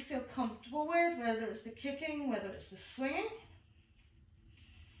that you feel comfortable with, whether it's the kicking, whether it's the swinging.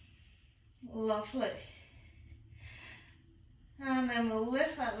 Lovely. And then we'll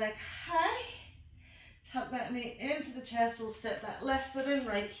lift that leg high, tuck that knee into the chest. We'll step that left foot in,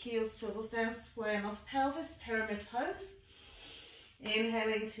 right heel swivels down, squaring off pelvis, pyramid pose.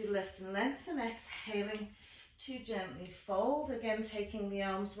 Inhaling to lift and lengthen, exhaling to gently fold. Again, taking the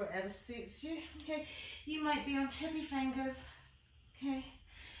arms wherever suits you. Okay, you might be on tippy fingers. Okay,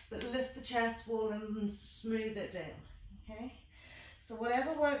 but lift the chest wall and smooth it down. Okay, so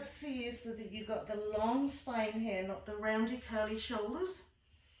whatever works for you, so that you've got the long spine here, not the roundy curly shoulders.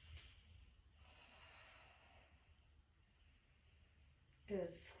 Good,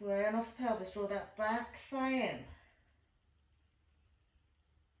 squaring off pelvis, draw that back thigh in.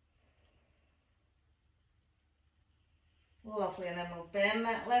 Lovely, and then we'll bend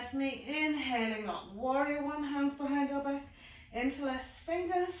that left knee, inhaling up, warrior one, hands behind our back, interlace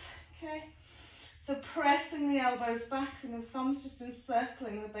fingers, okay? So pressing the elbows back, and the thumbs just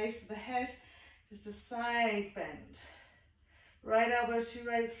encircling the base of the head, just a side bend. Right elbow to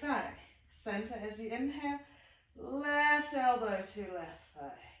right thigh, center as you inhale, left elbow to left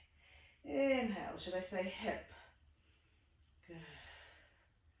thigh. Inhale, should I say hip? Good.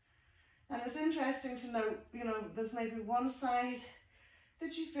 And it's interesting to note, you know, there's maybe one side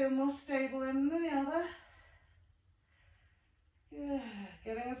that you feel more stable in than the other. Good.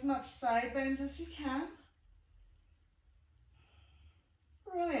 Getting as much side bend as you can.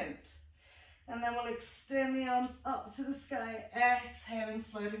 Brilliant. And then we'll extend the arms up to the sky, exhaling,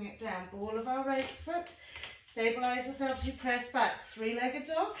 floating it down. Ball of our right foot. Stabilize yourself as you press back. Three-legged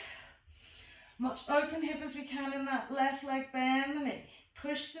dog. Much open hip as we can in that left leg, bend the knee.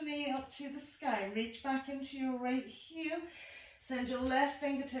 Push the knee up to the sky, reach back into your right heel, send your left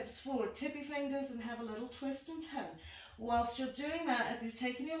fingertips forward, tippy fingers, and have a little twist and turn. Whilst you're doing that, if you've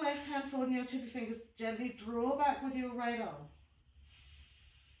taken your left hand forward and your tippy fingers, gently draw back with your right arm.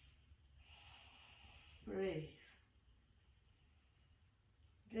 Breathe.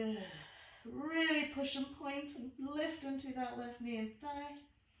 Good. Really push and point and lift into that left knee and thigh.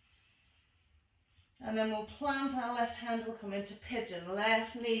 And then we'll plant our left hand, we'll come into pigeon.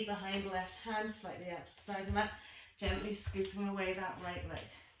 Left knee behind left hand, slightly out to the side of the mat, gently scooping away that right leg.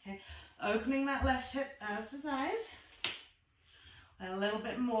 Okay, opening that left hip as desired. And a little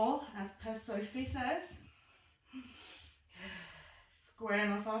bit more, as per Sophie says.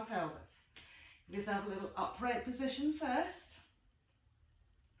 Squaring off our pelvis. Give yourself a little upright position first.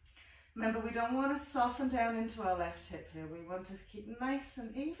 Remember, we don't want to soften down into our left hip here. We want to keep nice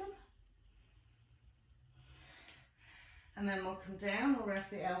and even. And then we'll come down, we'll rest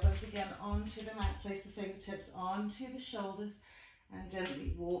the elbows again onto the mat, place the fingertips onto the shoulders, and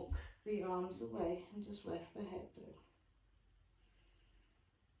gently walk the arms away and just rest the head down.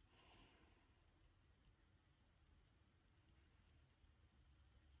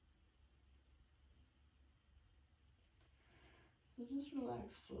 So just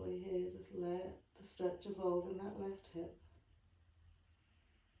relax fully here, just let the stretch evolve in that left hip.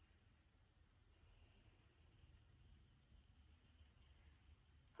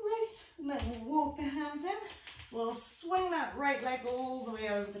 Let me walk the hands in. We'll swing that right leg all the way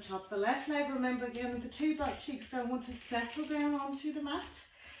over the top of the left leg. Remember, again, the two butt cheeks don't want to settle down onto the mat.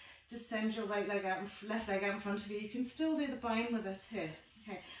 Just send your right leg out and left leg out in front of you. You can still do the bind with us here.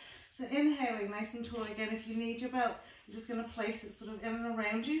 Okay, so inhaling nice and tall. Again, if you need your belt, you're just going to place it sort of in and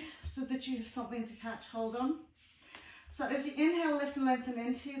around you so that you have something to catch hold on. So as you inhale, lift and lengthen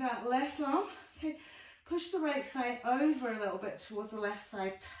into that left arm. Okay. Push the right thigh over a little bit towards the left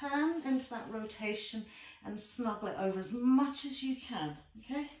side. Turn into that rotation and snuggle it over as much as you can,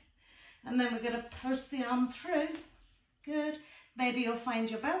 okay? And then we're going to push the arm through. Good. Maybe you'll find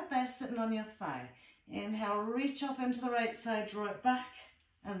your belt there sitting on your thigh. Inhale, reach up into the right side, draw it back,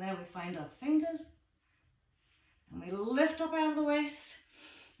 and then we find our fingers. And we lift up out of the waist,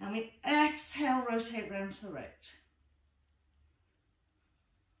 and we exhale, rotate round to the right.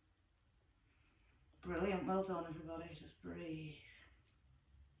 Brilliant, well done everybody, just breathe.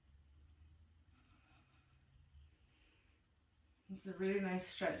 It's a really nice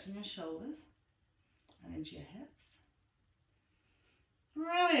stretch in your shoulders and into your hips.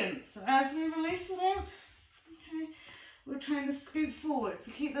 Brilliant, so as we release it out, okay, we're trying to scoot forward,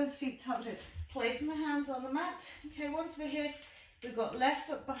 so keep those feet tucked in. Placing the hands on the mat, okay, once we're here, we've got left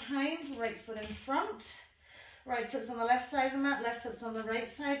foot behind, right foot in front. Right foot's on the left side of the mat, left foot's on the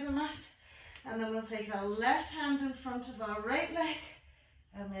right side of the mat. And then we'll take our left hand in front of our right leg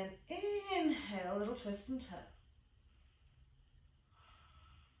And then inhale, little twist and turn.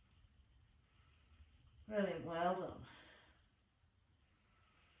 Brilliant, well done.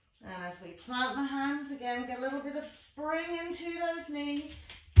 And as we plant the hands again, get a little bit of spring into those knees.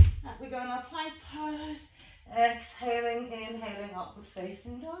 Up we go in our plank pose. Exhaling, inhaling, upward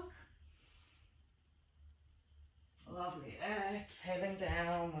facing dog. Lovely. Exhaling,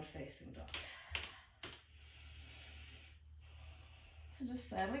 downward facing dog. So just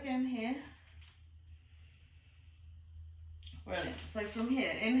settle again here. Brilliant. So from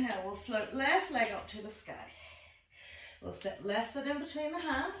here, inhale, we'll float left leg up to the sky. We'll step left foot in between the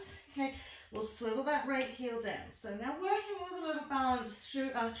hands. Okay, we'll swivel that right heel down. So now working with a little balance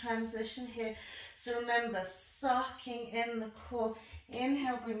through our transition here. So remember, sucking in the core.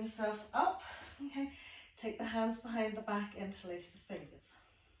 Inhale, bring yourself up. Okay, take the hands behind the back, interlace the fingers.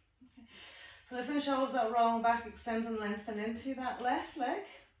 Okay. So lifting the shoulders up, rolling back, extend and lengthen into that left leg.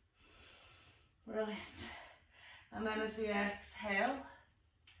 Brilliant. And then as we exhale,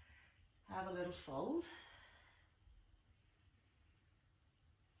 have a little fold.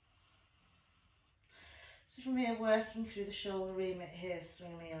 So from here, working through the shoulder remit here,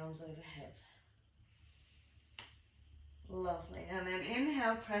 swing the arms overhead. Lovely. And then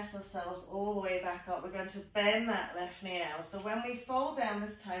inhale, press ourselves all the way back up. We're going to bend that left knee out. So when we fold down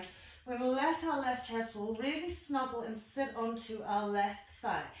this time, we're going to let our left chest wall really snuggle and sit onto our left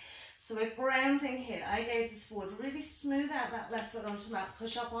thigh. So we're grounding here, eye gaze is forward. Really smooth out that left foot onto the mat,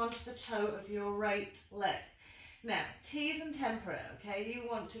 push up onto the toe of your right leg. Now, tease and temper it, okay? You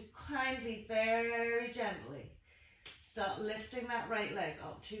want to kindly, very gently start lifting that right leg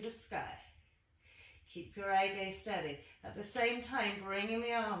up to the sky. Keep your eye gaze steady. At the same time, bringing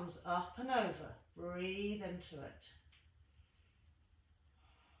the arms up and over. Breathe into it.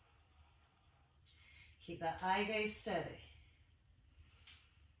 Keep that eye gaze steady.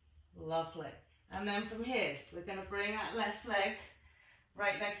 Lovely. And then from here, we're going to bring that left leg,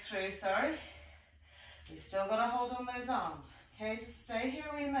 right leg through, sorry. We've still got to hold on those arms. Okay, just stay here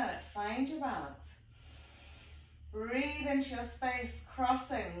a wee minute. Find your balance. Breathe into your space,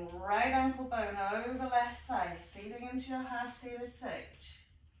 crossing right ankle bone over left thigh, seating into your half-seated sage.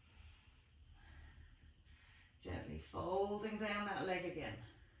 Gently folding down that leg again.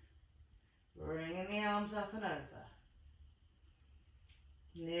 Bringing the arms up and over.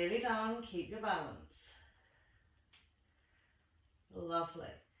 Nearly done, keep your balance. Lovely.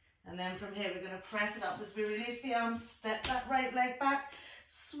 And then from here, we're going to press it up as we release the arms, step that right leg back,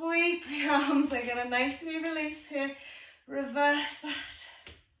 sweep the arms, they're going to nicely release here, reverse that.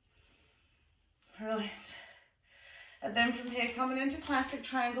 Brilliant. And then from here, coming into classic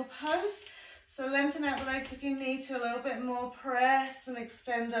triangle pose. So lengthen out the legs if you need to, a little bit more, press and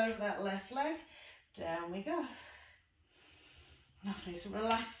extend over that left leg. Down we go. Lovely, so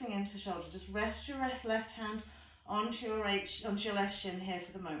relaxing into the shoulder. Just rest your left hand onto your left shin here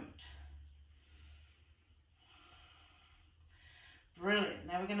for the moment. Brilliant.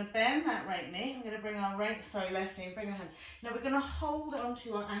 Now we're going to bend that right knee. We're going to bring our left knee, bring our hand. Now we're going to hold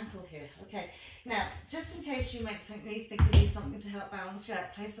onto our ankle here. Okay. Now, just in case you might think you need something to help balance you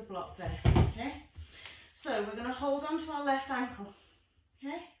out, place a block there. Okay. So we're going to hold onto our left ankle.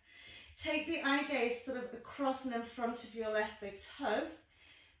 Okay. Take the eye gaze sort of across and in front of your left big toe.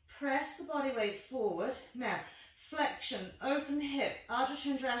 Press the body weight forward. Now, flexion, open hip, Ardha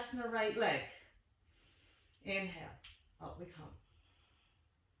Chandrasana right leg. Inhale, up we come.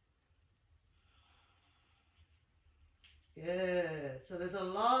 Good. So there's a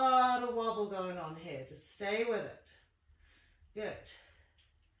lot of wobble going on here. Just stay with it. Good.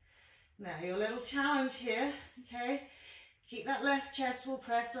 Now your little challenge here, okay? Keep that left chest wall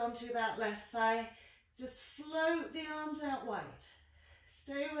pressed onto that left thigh. Just float the arms out wide.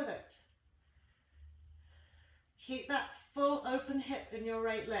 Stay with it. Keep that full open hip in your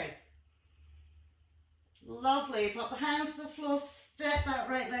right leg. Lovely. Put the hands to the floor. Step that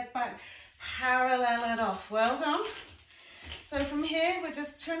right leg back. Parallel it off. Well done. So from here, we're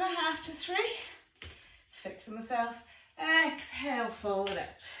just 2.5 to 3. Fixing myself. Exhale, fold it out.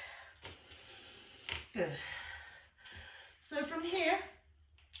 Good. So from here,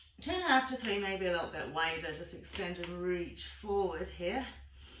 2.5 to 3, maybe a little bit wider. Just extend and reach forward here.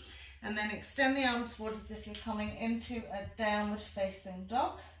 And then extend the arms forward as if you're coming into a downward facing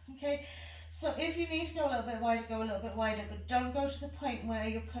dog. Okay. So if you need to go a little bit wider, go a little bit wider, but don't go to the point where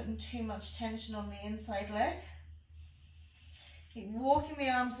you're putting too much tension on the inside leg. Keep walking the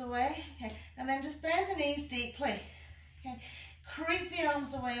arms away, okay, and then just bend the knees deeply. Okay, creep the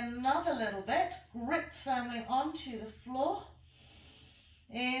arms away another little bit, grip firmly onto the floor.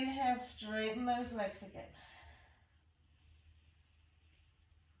 Inhale, straighten those legs again.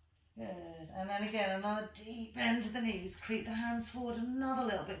 Good. And then again, another deep bend to the knees. Creep the hands forward another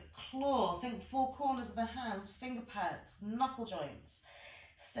little bit. Claw. Think four corners of the hands, finger pads, knuckle joints.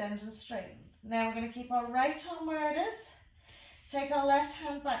 Extend and straighten. Now we're going to keep our right arm where it is. Take our left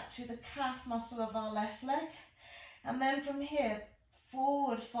hand back to the calf muscle of our left leg. And then from here,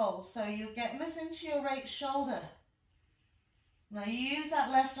 forward fold. So you're getting this into your right shoulder. Now use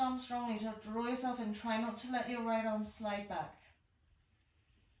that left arm strongly to draw yourself in. Try not to let your right arm slide back.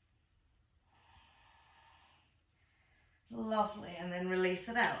 Lovely. And then release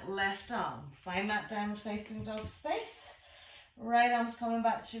it out. Left arm. Find that downward facing dog space. Right arm's coming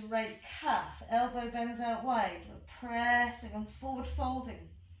back to right calf. Elbow bends out wide. We're pressing and forward folding.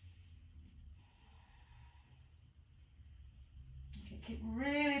 Okay, keep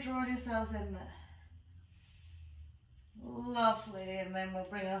really drawing yourselves in there. Lovely. And then we'll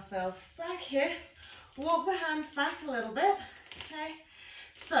bring ourselves back here. Walk the hands back a little bit. Okay.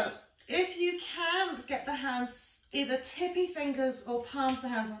 So if you can get the hands, either tippy fingers or palms of the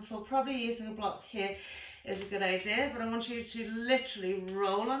hands on the floor, probably using a block here is a good idea, but I want you to literally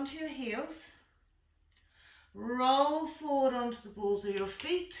roll onto your heels, roll forward onto the balls of your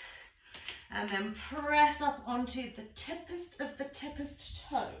feet, and then press up onto the tippest of the tippest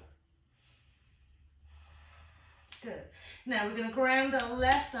toe. Good. Now we're going to ground our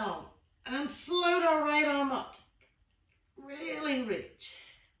left arm and float our right arm up. Really reach.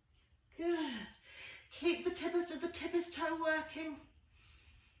 Good. Keep the tippest of the tippest toe working.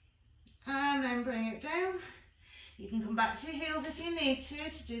 And then bring it down. You can come back to your heels if you need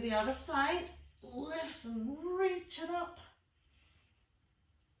to do the other side. Lift and reach it up.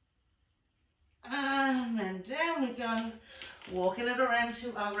 And then down we go. Walking it around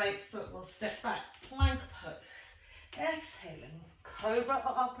to our right foot. We'll step back, plank pose. Exhaling, cobra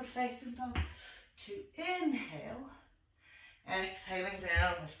or upward facing dog. To inhale. Exhaling,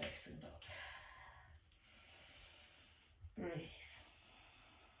 downward facing dog. Breathe.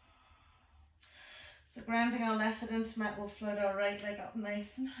 So grounding our left foot into mat, we'll float our right leg up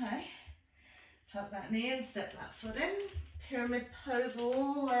nice and high. Tuck that knee and step that foot in. Pyramid pose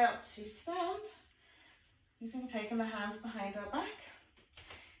all the way up to stand. Taking the hands behind our back.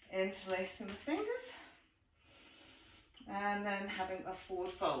 Interlacing the fingers. And then having a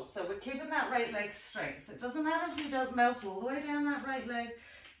forward fold. So we're keeping that right leg straight. So it doesn't matter if we don't melt all the way down that right leg,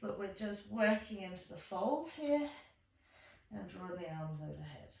 but we're just working into the fold here and drawing the arms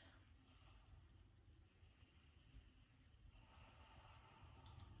overhead.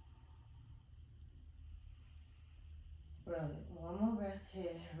 Brilliant. One more breath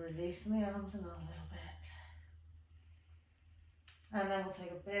here, releasing the arms another little bit. And then we'll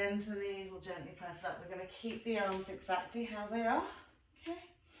take a bend to the knees, we'll gently press it up. We're going to keep the arms exactly how they are. Okay.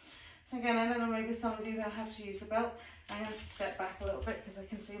 So again, I don't know, maybe some of you will have to use a belt. I'm going to step back a little bit because I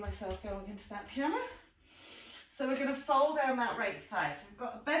can see myself going into that piano. So we're going to fold down that right thigh. So we've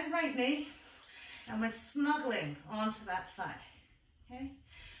got a bent right knee and we're snuggling onto that thigh. Okay.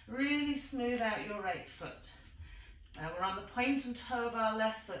 Really smooth out your right foot. Now we're on the point and toe of our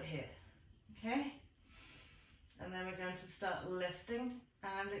left foot here, okay? And then we're going to start lifting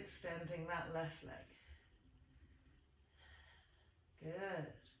and extending that left leg. Good.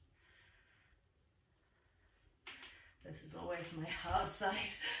 This is always my hard side.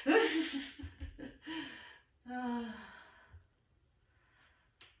 Oh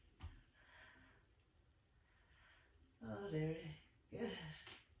dearie, good.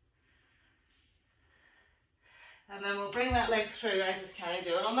 And then we'll bring that leg through. I just can't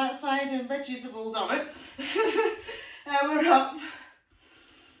do it on that side, and veggies have all done it. And we're up.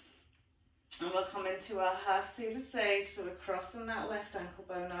 And we'll come into our half-seated sage. So we're crossing that left ankle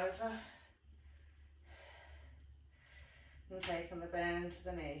bone over. And taking the bend to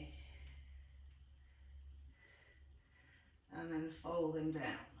the knee. And then folding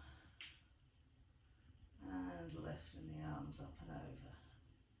down. And lifting the arms up and over.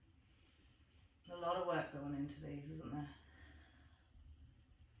 A lot of work going into these, isn't there?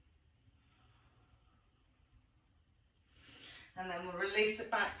 And then we'll release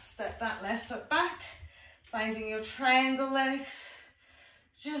it back, step that left foot back, finding your triangle legs.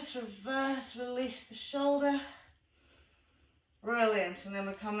 Just reverse, release the shoulder. Brilliant. And then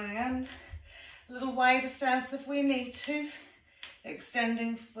we're coming in a little wider stance if we need to,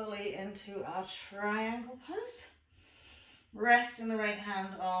 extending fully into our triangle pose. Resting the right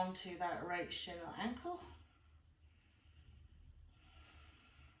hand onto that right shin or ankle.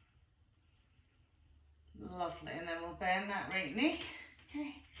 Lovely. And then we'll bend that right knee.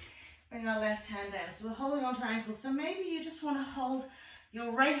 Okay. Bring our left hand down. So we're holding onto our ankle. So maybe you just want to hold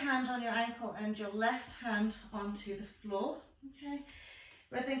your right hand on your ankle and your left hand onto the floor. Okay.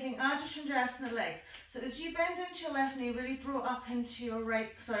 We're thinking Ardha Chandrasana legs. So as you bend into your left knee, really draw up into your right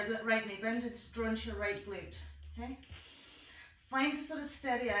knee, draw into your right glute, okay? Find a sort of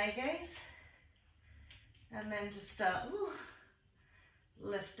steady eye gaze, and then just start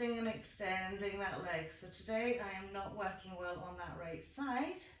lifting and extending that leg. So today I am not working well on that right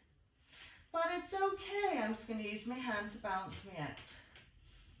side, but it's okay. I'm just going to use my hand to balance me out.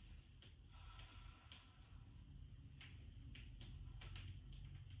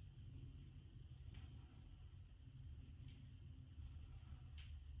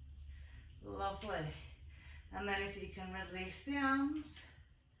 Lovely. And then if you can release the arms,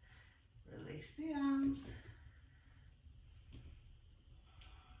 release the arms.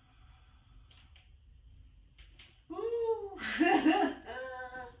 Ooh.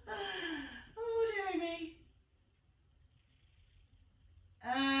 Oh, dearie me.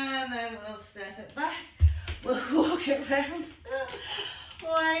 And then we'll step it back. We'll walk it round.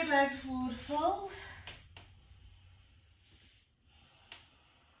 Wide leg forward fold.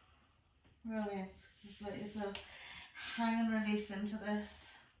 Brilliant. Just let yourself hang and release into this.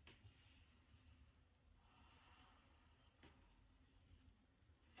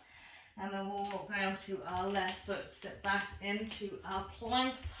 And then we'll walk down to our left foot, step back into our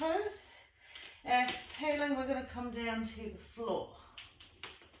plank pose. Exhaling, we're going to come down to the floor.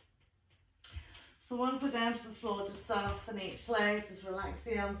 So once we're down to the floor, just soften each leg, just relax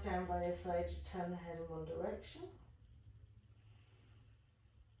the arms down by your side, just turn the head in one direction.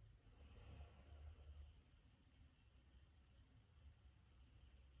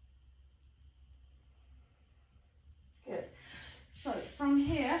 Good. So from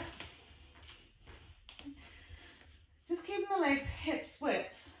here, just keeping the legs hips width,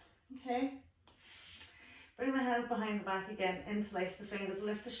 okay? Bring the hands behind the back again, interlace the fingers,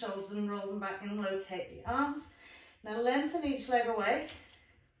 lift the shoulders and roll them back and locate the arms. Now lengthen each leg away.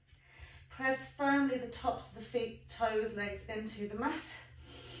 Press firmly the tops of the feet, toes, legs into the mat.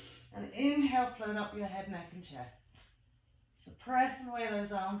 And inhale, float up your head, neck and chest. So pressing away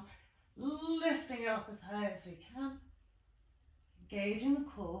those arms, lifting it up as high as you can. Engaging the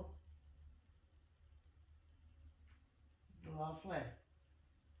core. Lovely.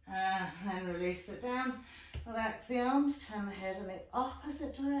 And then release it down. Relax the arms, turn the head in the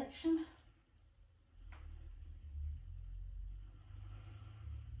opposite direction.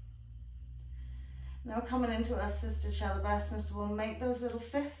 Now coming into our sister Shalabhasana, so we'll make those little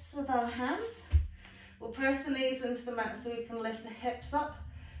fists with our hands. We'll press the knees into the mat so we can lift the hips up.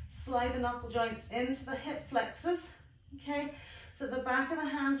 Slide the knuckle joints into the hip flexors. Okay, so the back of the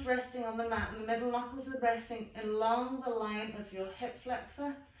hands resting on the mat and the middle knuckles are resting along the line of your hip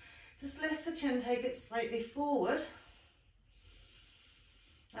flexor. Just lift the chin, take it slightly forward.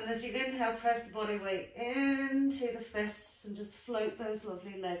 And as you inhale, press the body weight into the fists and just float those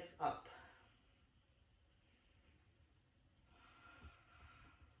lovely legs up.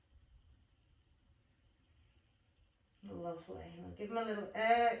 Lovely. Now give them a little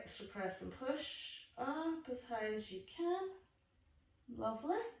extra press and push up as high as you can.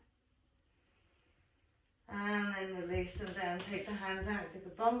 Lovely. And then release them down. Take the hands out, give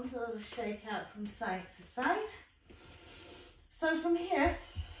the bums a little shake out from side to side. So from here,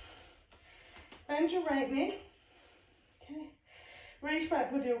 bend your right knee. Okay. Reach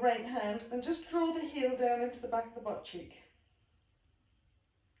back with your right hand and just draw the heel down into the back of the butt cheek.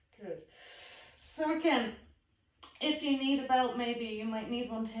 Good. So again, if you need a belt, maybe you might need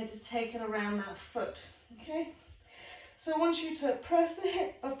one to just take it around that foot. Okay. So I want you to press the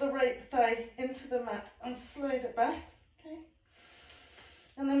hip of the right thigh into the mat and slide it back, okay?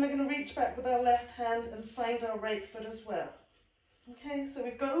 And then we're going to reach back with our left hand and find our right foot as well. Okay, so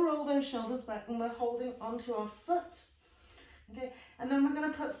we've got to roll those shoulders back and we're holding onto our foot. Okay, and then we're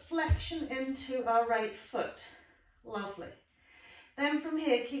going to put flexion into our right foot. Lovely. Then from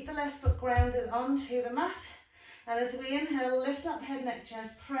here, keep the left foot grounded onto the mat. And as we inhale, lift up head, neck,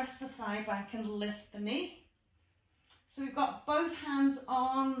 chest, press the thigh back and lift the knee. So we've got both hands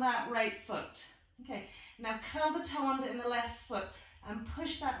on that right foot. Okay, now curl the toe under in the left foot and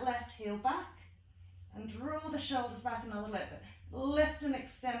push that left heel back and draw the shoulders back another little bit. Lift and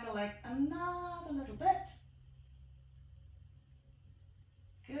extend the leg another little bit.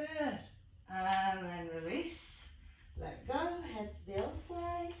 Good. And then release. Let go, head to the other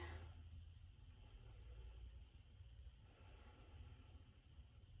side.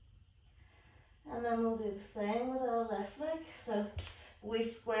 And then we'll do the same with our left leg. So we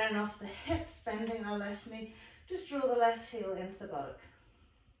squaring off the hips, bending our left knee. Just draw the left heel into the buttock.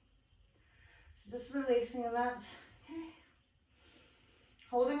 So just releasing that. Okay.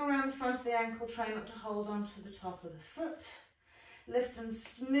 Holding around the front of the ankle, try not to hold on to the top of the foot. Lift and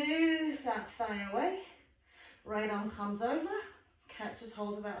smooth that thigh away. Right arm comes over, catches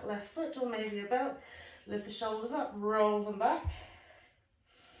hold of that left foot or maybe your belt. Lift the shoulders up, roll them back.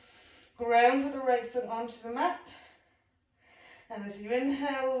 Ground with the right foot onto the mat. And as you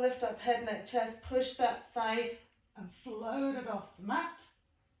inhale, lift up head, neck, chest, push that thigh and float it off the mat.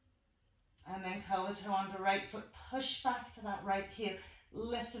 And then curl the toe onto right foot, push back to that right heel,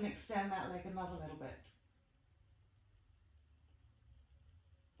 lift and extend that leg another little bit.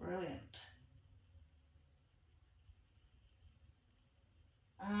 Brilliant.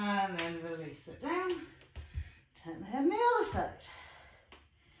 And then release it down. Turn the head on the other side.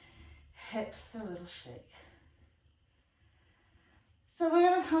 Hips a little shake. So we're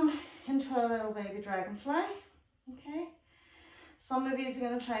going to come into a little baby dragonfly. Okay. Some of these are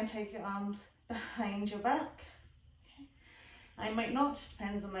going to try and take your arms behind your back. Okay. I might not,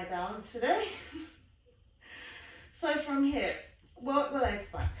 depends on my balance today. So from here, work the legs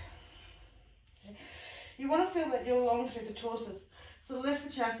back. Okay. You want to feel that you're long through the torsos. So lift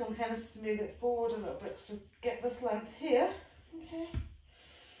the chest and kind of smooth it forward a little bit. So get this length here. Okay.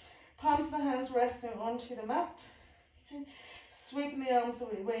 Palms of the hands resting onto the mat. Okay. Sweeping the arms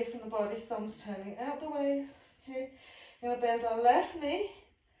away from the body, thumbs turning out the waist. Okay. Going to bend our left knee,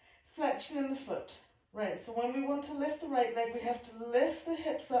 flexion in the foot. Right, so when we want to lift the right leg, we have to lift the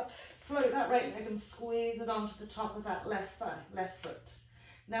hips up, float that right leg and squeeze it onto the top of that left thigh, left foot.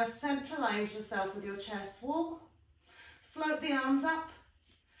 Now centralize yourself with your chest wall. Float the arms up,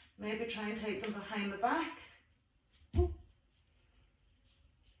 maybe try and take them behind the back. And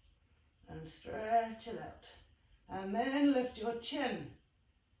stretch it out. And then lift your chin.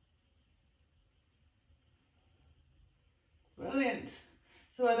 Brilliant.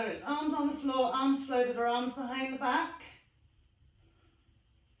 So whether it's arms on the floor, arms floated or arms behind the back.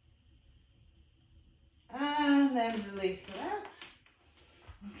 And then release it out.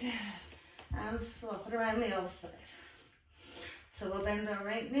 Good. And swap it around the other side. So we'll bend our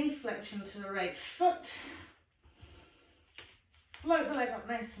right knee, flexion to the right foot. Float the leg up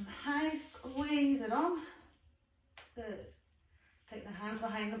nice and high, squeeze it on. Good. Take the hands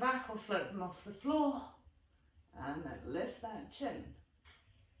behind the back or float them off the floor. And then lift that chin.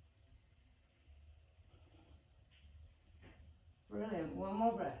 Brilliant. One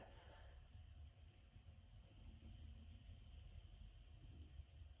more breath.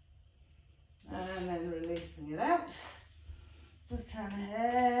 And then releasing it out. Just turn the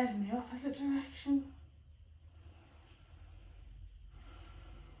head in the opposite direction.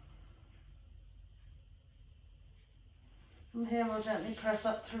 From here we'll gently press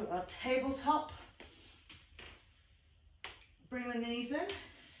up through our tabletop. Bring the knees in.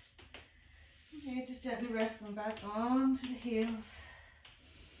 Okay, just gently rest them back onto the heels.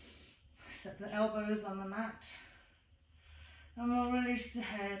 Set the elbows on the mat. And we'll release the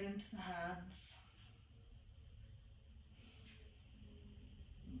head into the hands.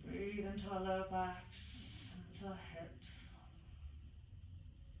 Breathe into our lower backs, into our hips.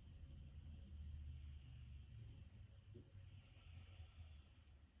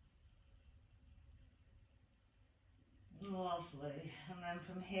 Lovely. And then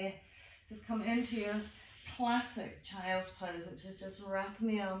from here, just come into your classic child's pose, which is just wrapping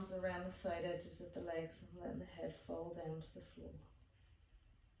the arms around the side edges of the legs and letting the head fall down to the floor.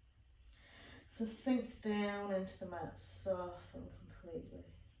 So sink down into the mat, soften completely.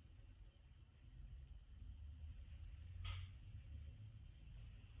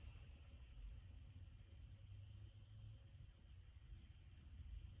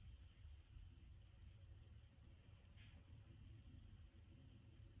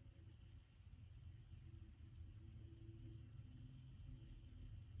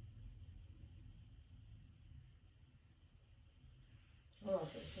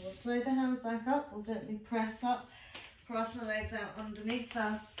 Lovely. So we'll slide the hands back up, we'll gently press up, cross the legs out underneath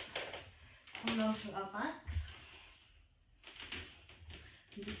us, hold on to our backs.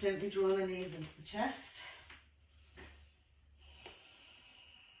 And just gently draw the knees into the chest.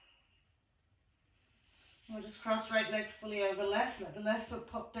 We'll just cross right leg fully over left, let the left foot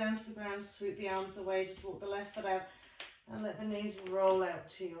pop down to the ground, sweep the arms away, just walk the left foot out and let the knees roll out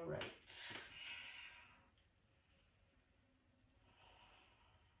to your right.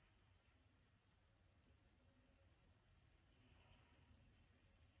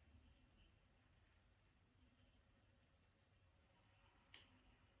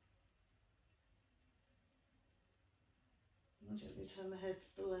 Gently turn the head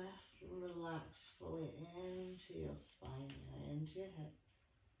to the left, relax fully into your spine, into your hips.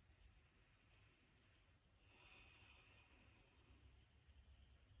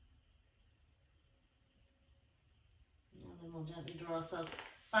 And then we'll We'll gently draw ourselves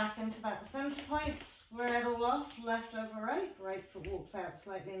back into that centre point, square it all off, left over right, right foot walks out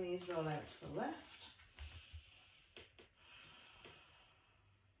slightly, knees roll out to the left.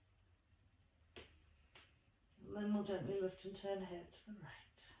 And then we'll gently lift and turn head to the right.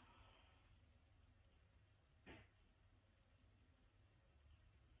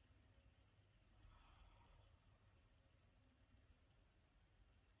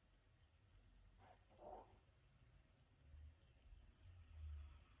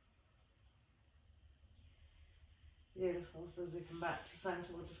 Beautiful. So as we come back to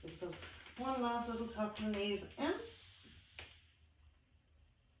centre, we'll just give ourselves one last little tuck in the knees in.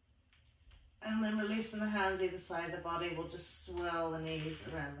 And then releasing the hands either side of the body, we'll just swirl the knees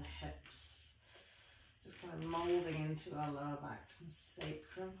around the hips. Just kind of moulding into our lower backs and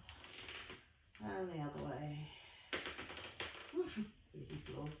sacrum. And the other way.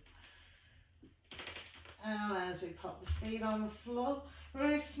 Beautiful. And then as we pop the feet on the floor,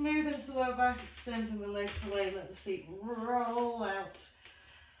 really smooth into the lower back, extending the legs away, let the feet roll out.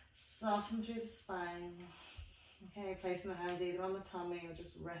 Soften through the spine. Okay, placing the hands either on the tummy or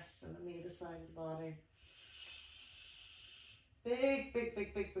just resting on either side of the body. Big, big,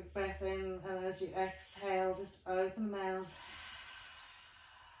 big, big, big breath in, and as you exhale, just open the mouth.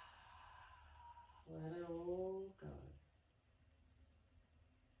 Let it all go.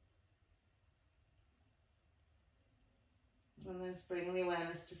 And then bringing the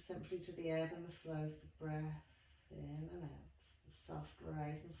awareness just simply to the ebb and the flow of the breath, in and out. The soft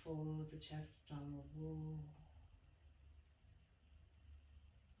rise and fall of the chest abdominal wall.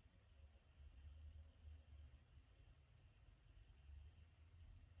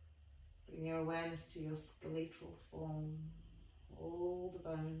 Bring your awareness to your skeletal form, all the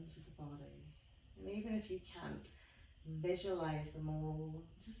bones of the body. And even if you can't visualize them all,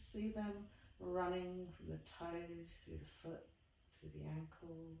 just see them running from the toes, through the foot, through the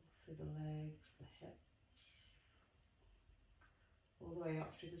ankle, through the legs, the hips, all the way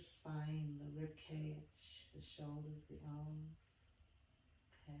up through the spine, the rib cage, the shoulders, the arms,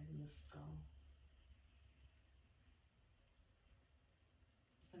 head and the skull.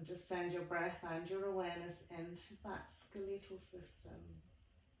 And just send your breath and your awareness into that skeletal system,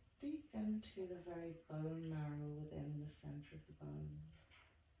 deep into the very bone marrow within the center of the bone.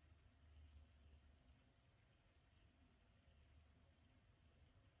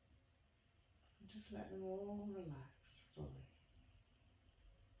 And just let them all relax fully.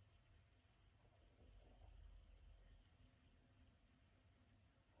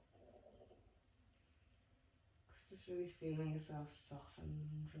 Just really feeling yourself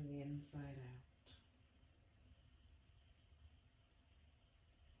soften from the inside out.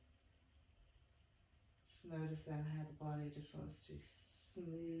 Just notice then how the body just wants to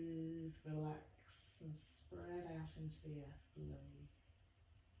smooth, relax and spread out into the earth below you.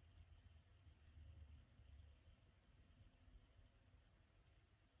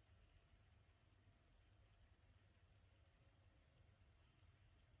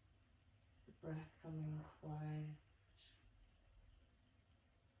 The breath coming quiet,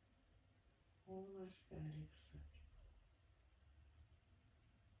 almost barely perceptible.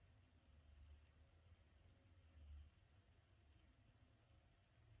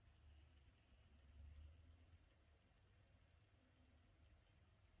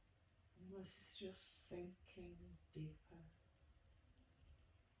 Almost just sinking deeper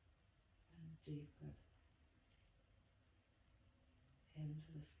and deeper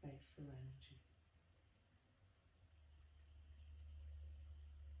into the space around you.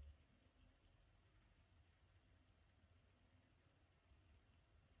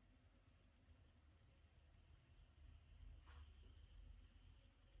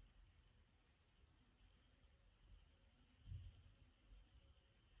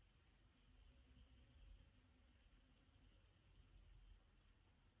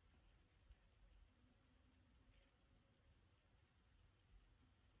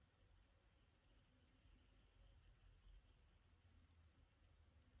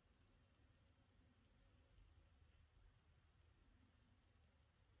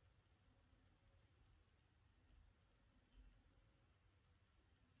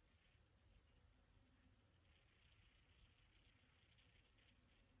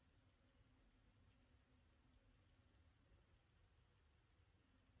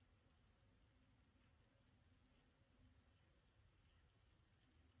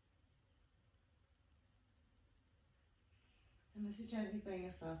 And as you gently bring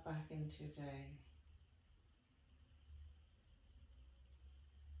yourself back into your day,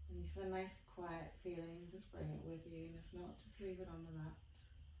 and you feel a nice quiet feeling, just bring it with you, and if not, just leave it on the mat.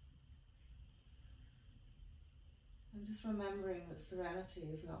 And just remembering that serenity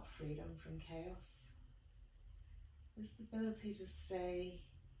is not freedom from chaos. It's the ability to stay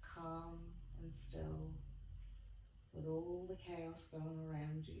calm and still with all the chaos going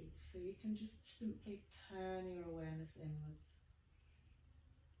around you. So you can just simply turn your awareness inwards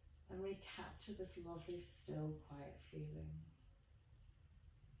and recapture this lovely, still, quiet feeling.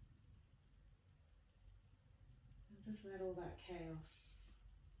 And just let all that chaos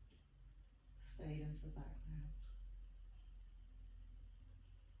fade into the background.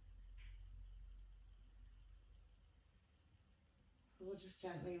 So we'll just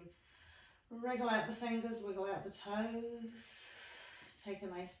gently wriggle out the fingers, wiggle out the toes, take a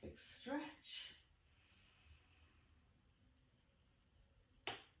nice big stretch.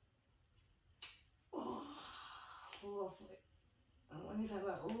 Oh, lovely. And when you've had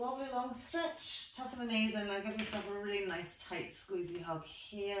that lovely long stretch, tuck the knees in. Now give yourself a really nice tight squeezy hug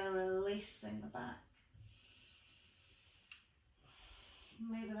here, releasing the back.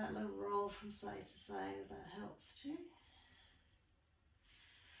 Maybe that little roll from side to side, if that helps too.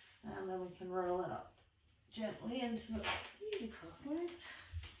 And then we can roll it up gently into an easy cross leg.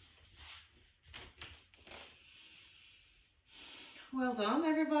 Well done,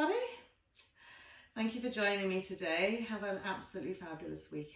 everybody. Thank you for joining me today. Have an absolutely fabulous week.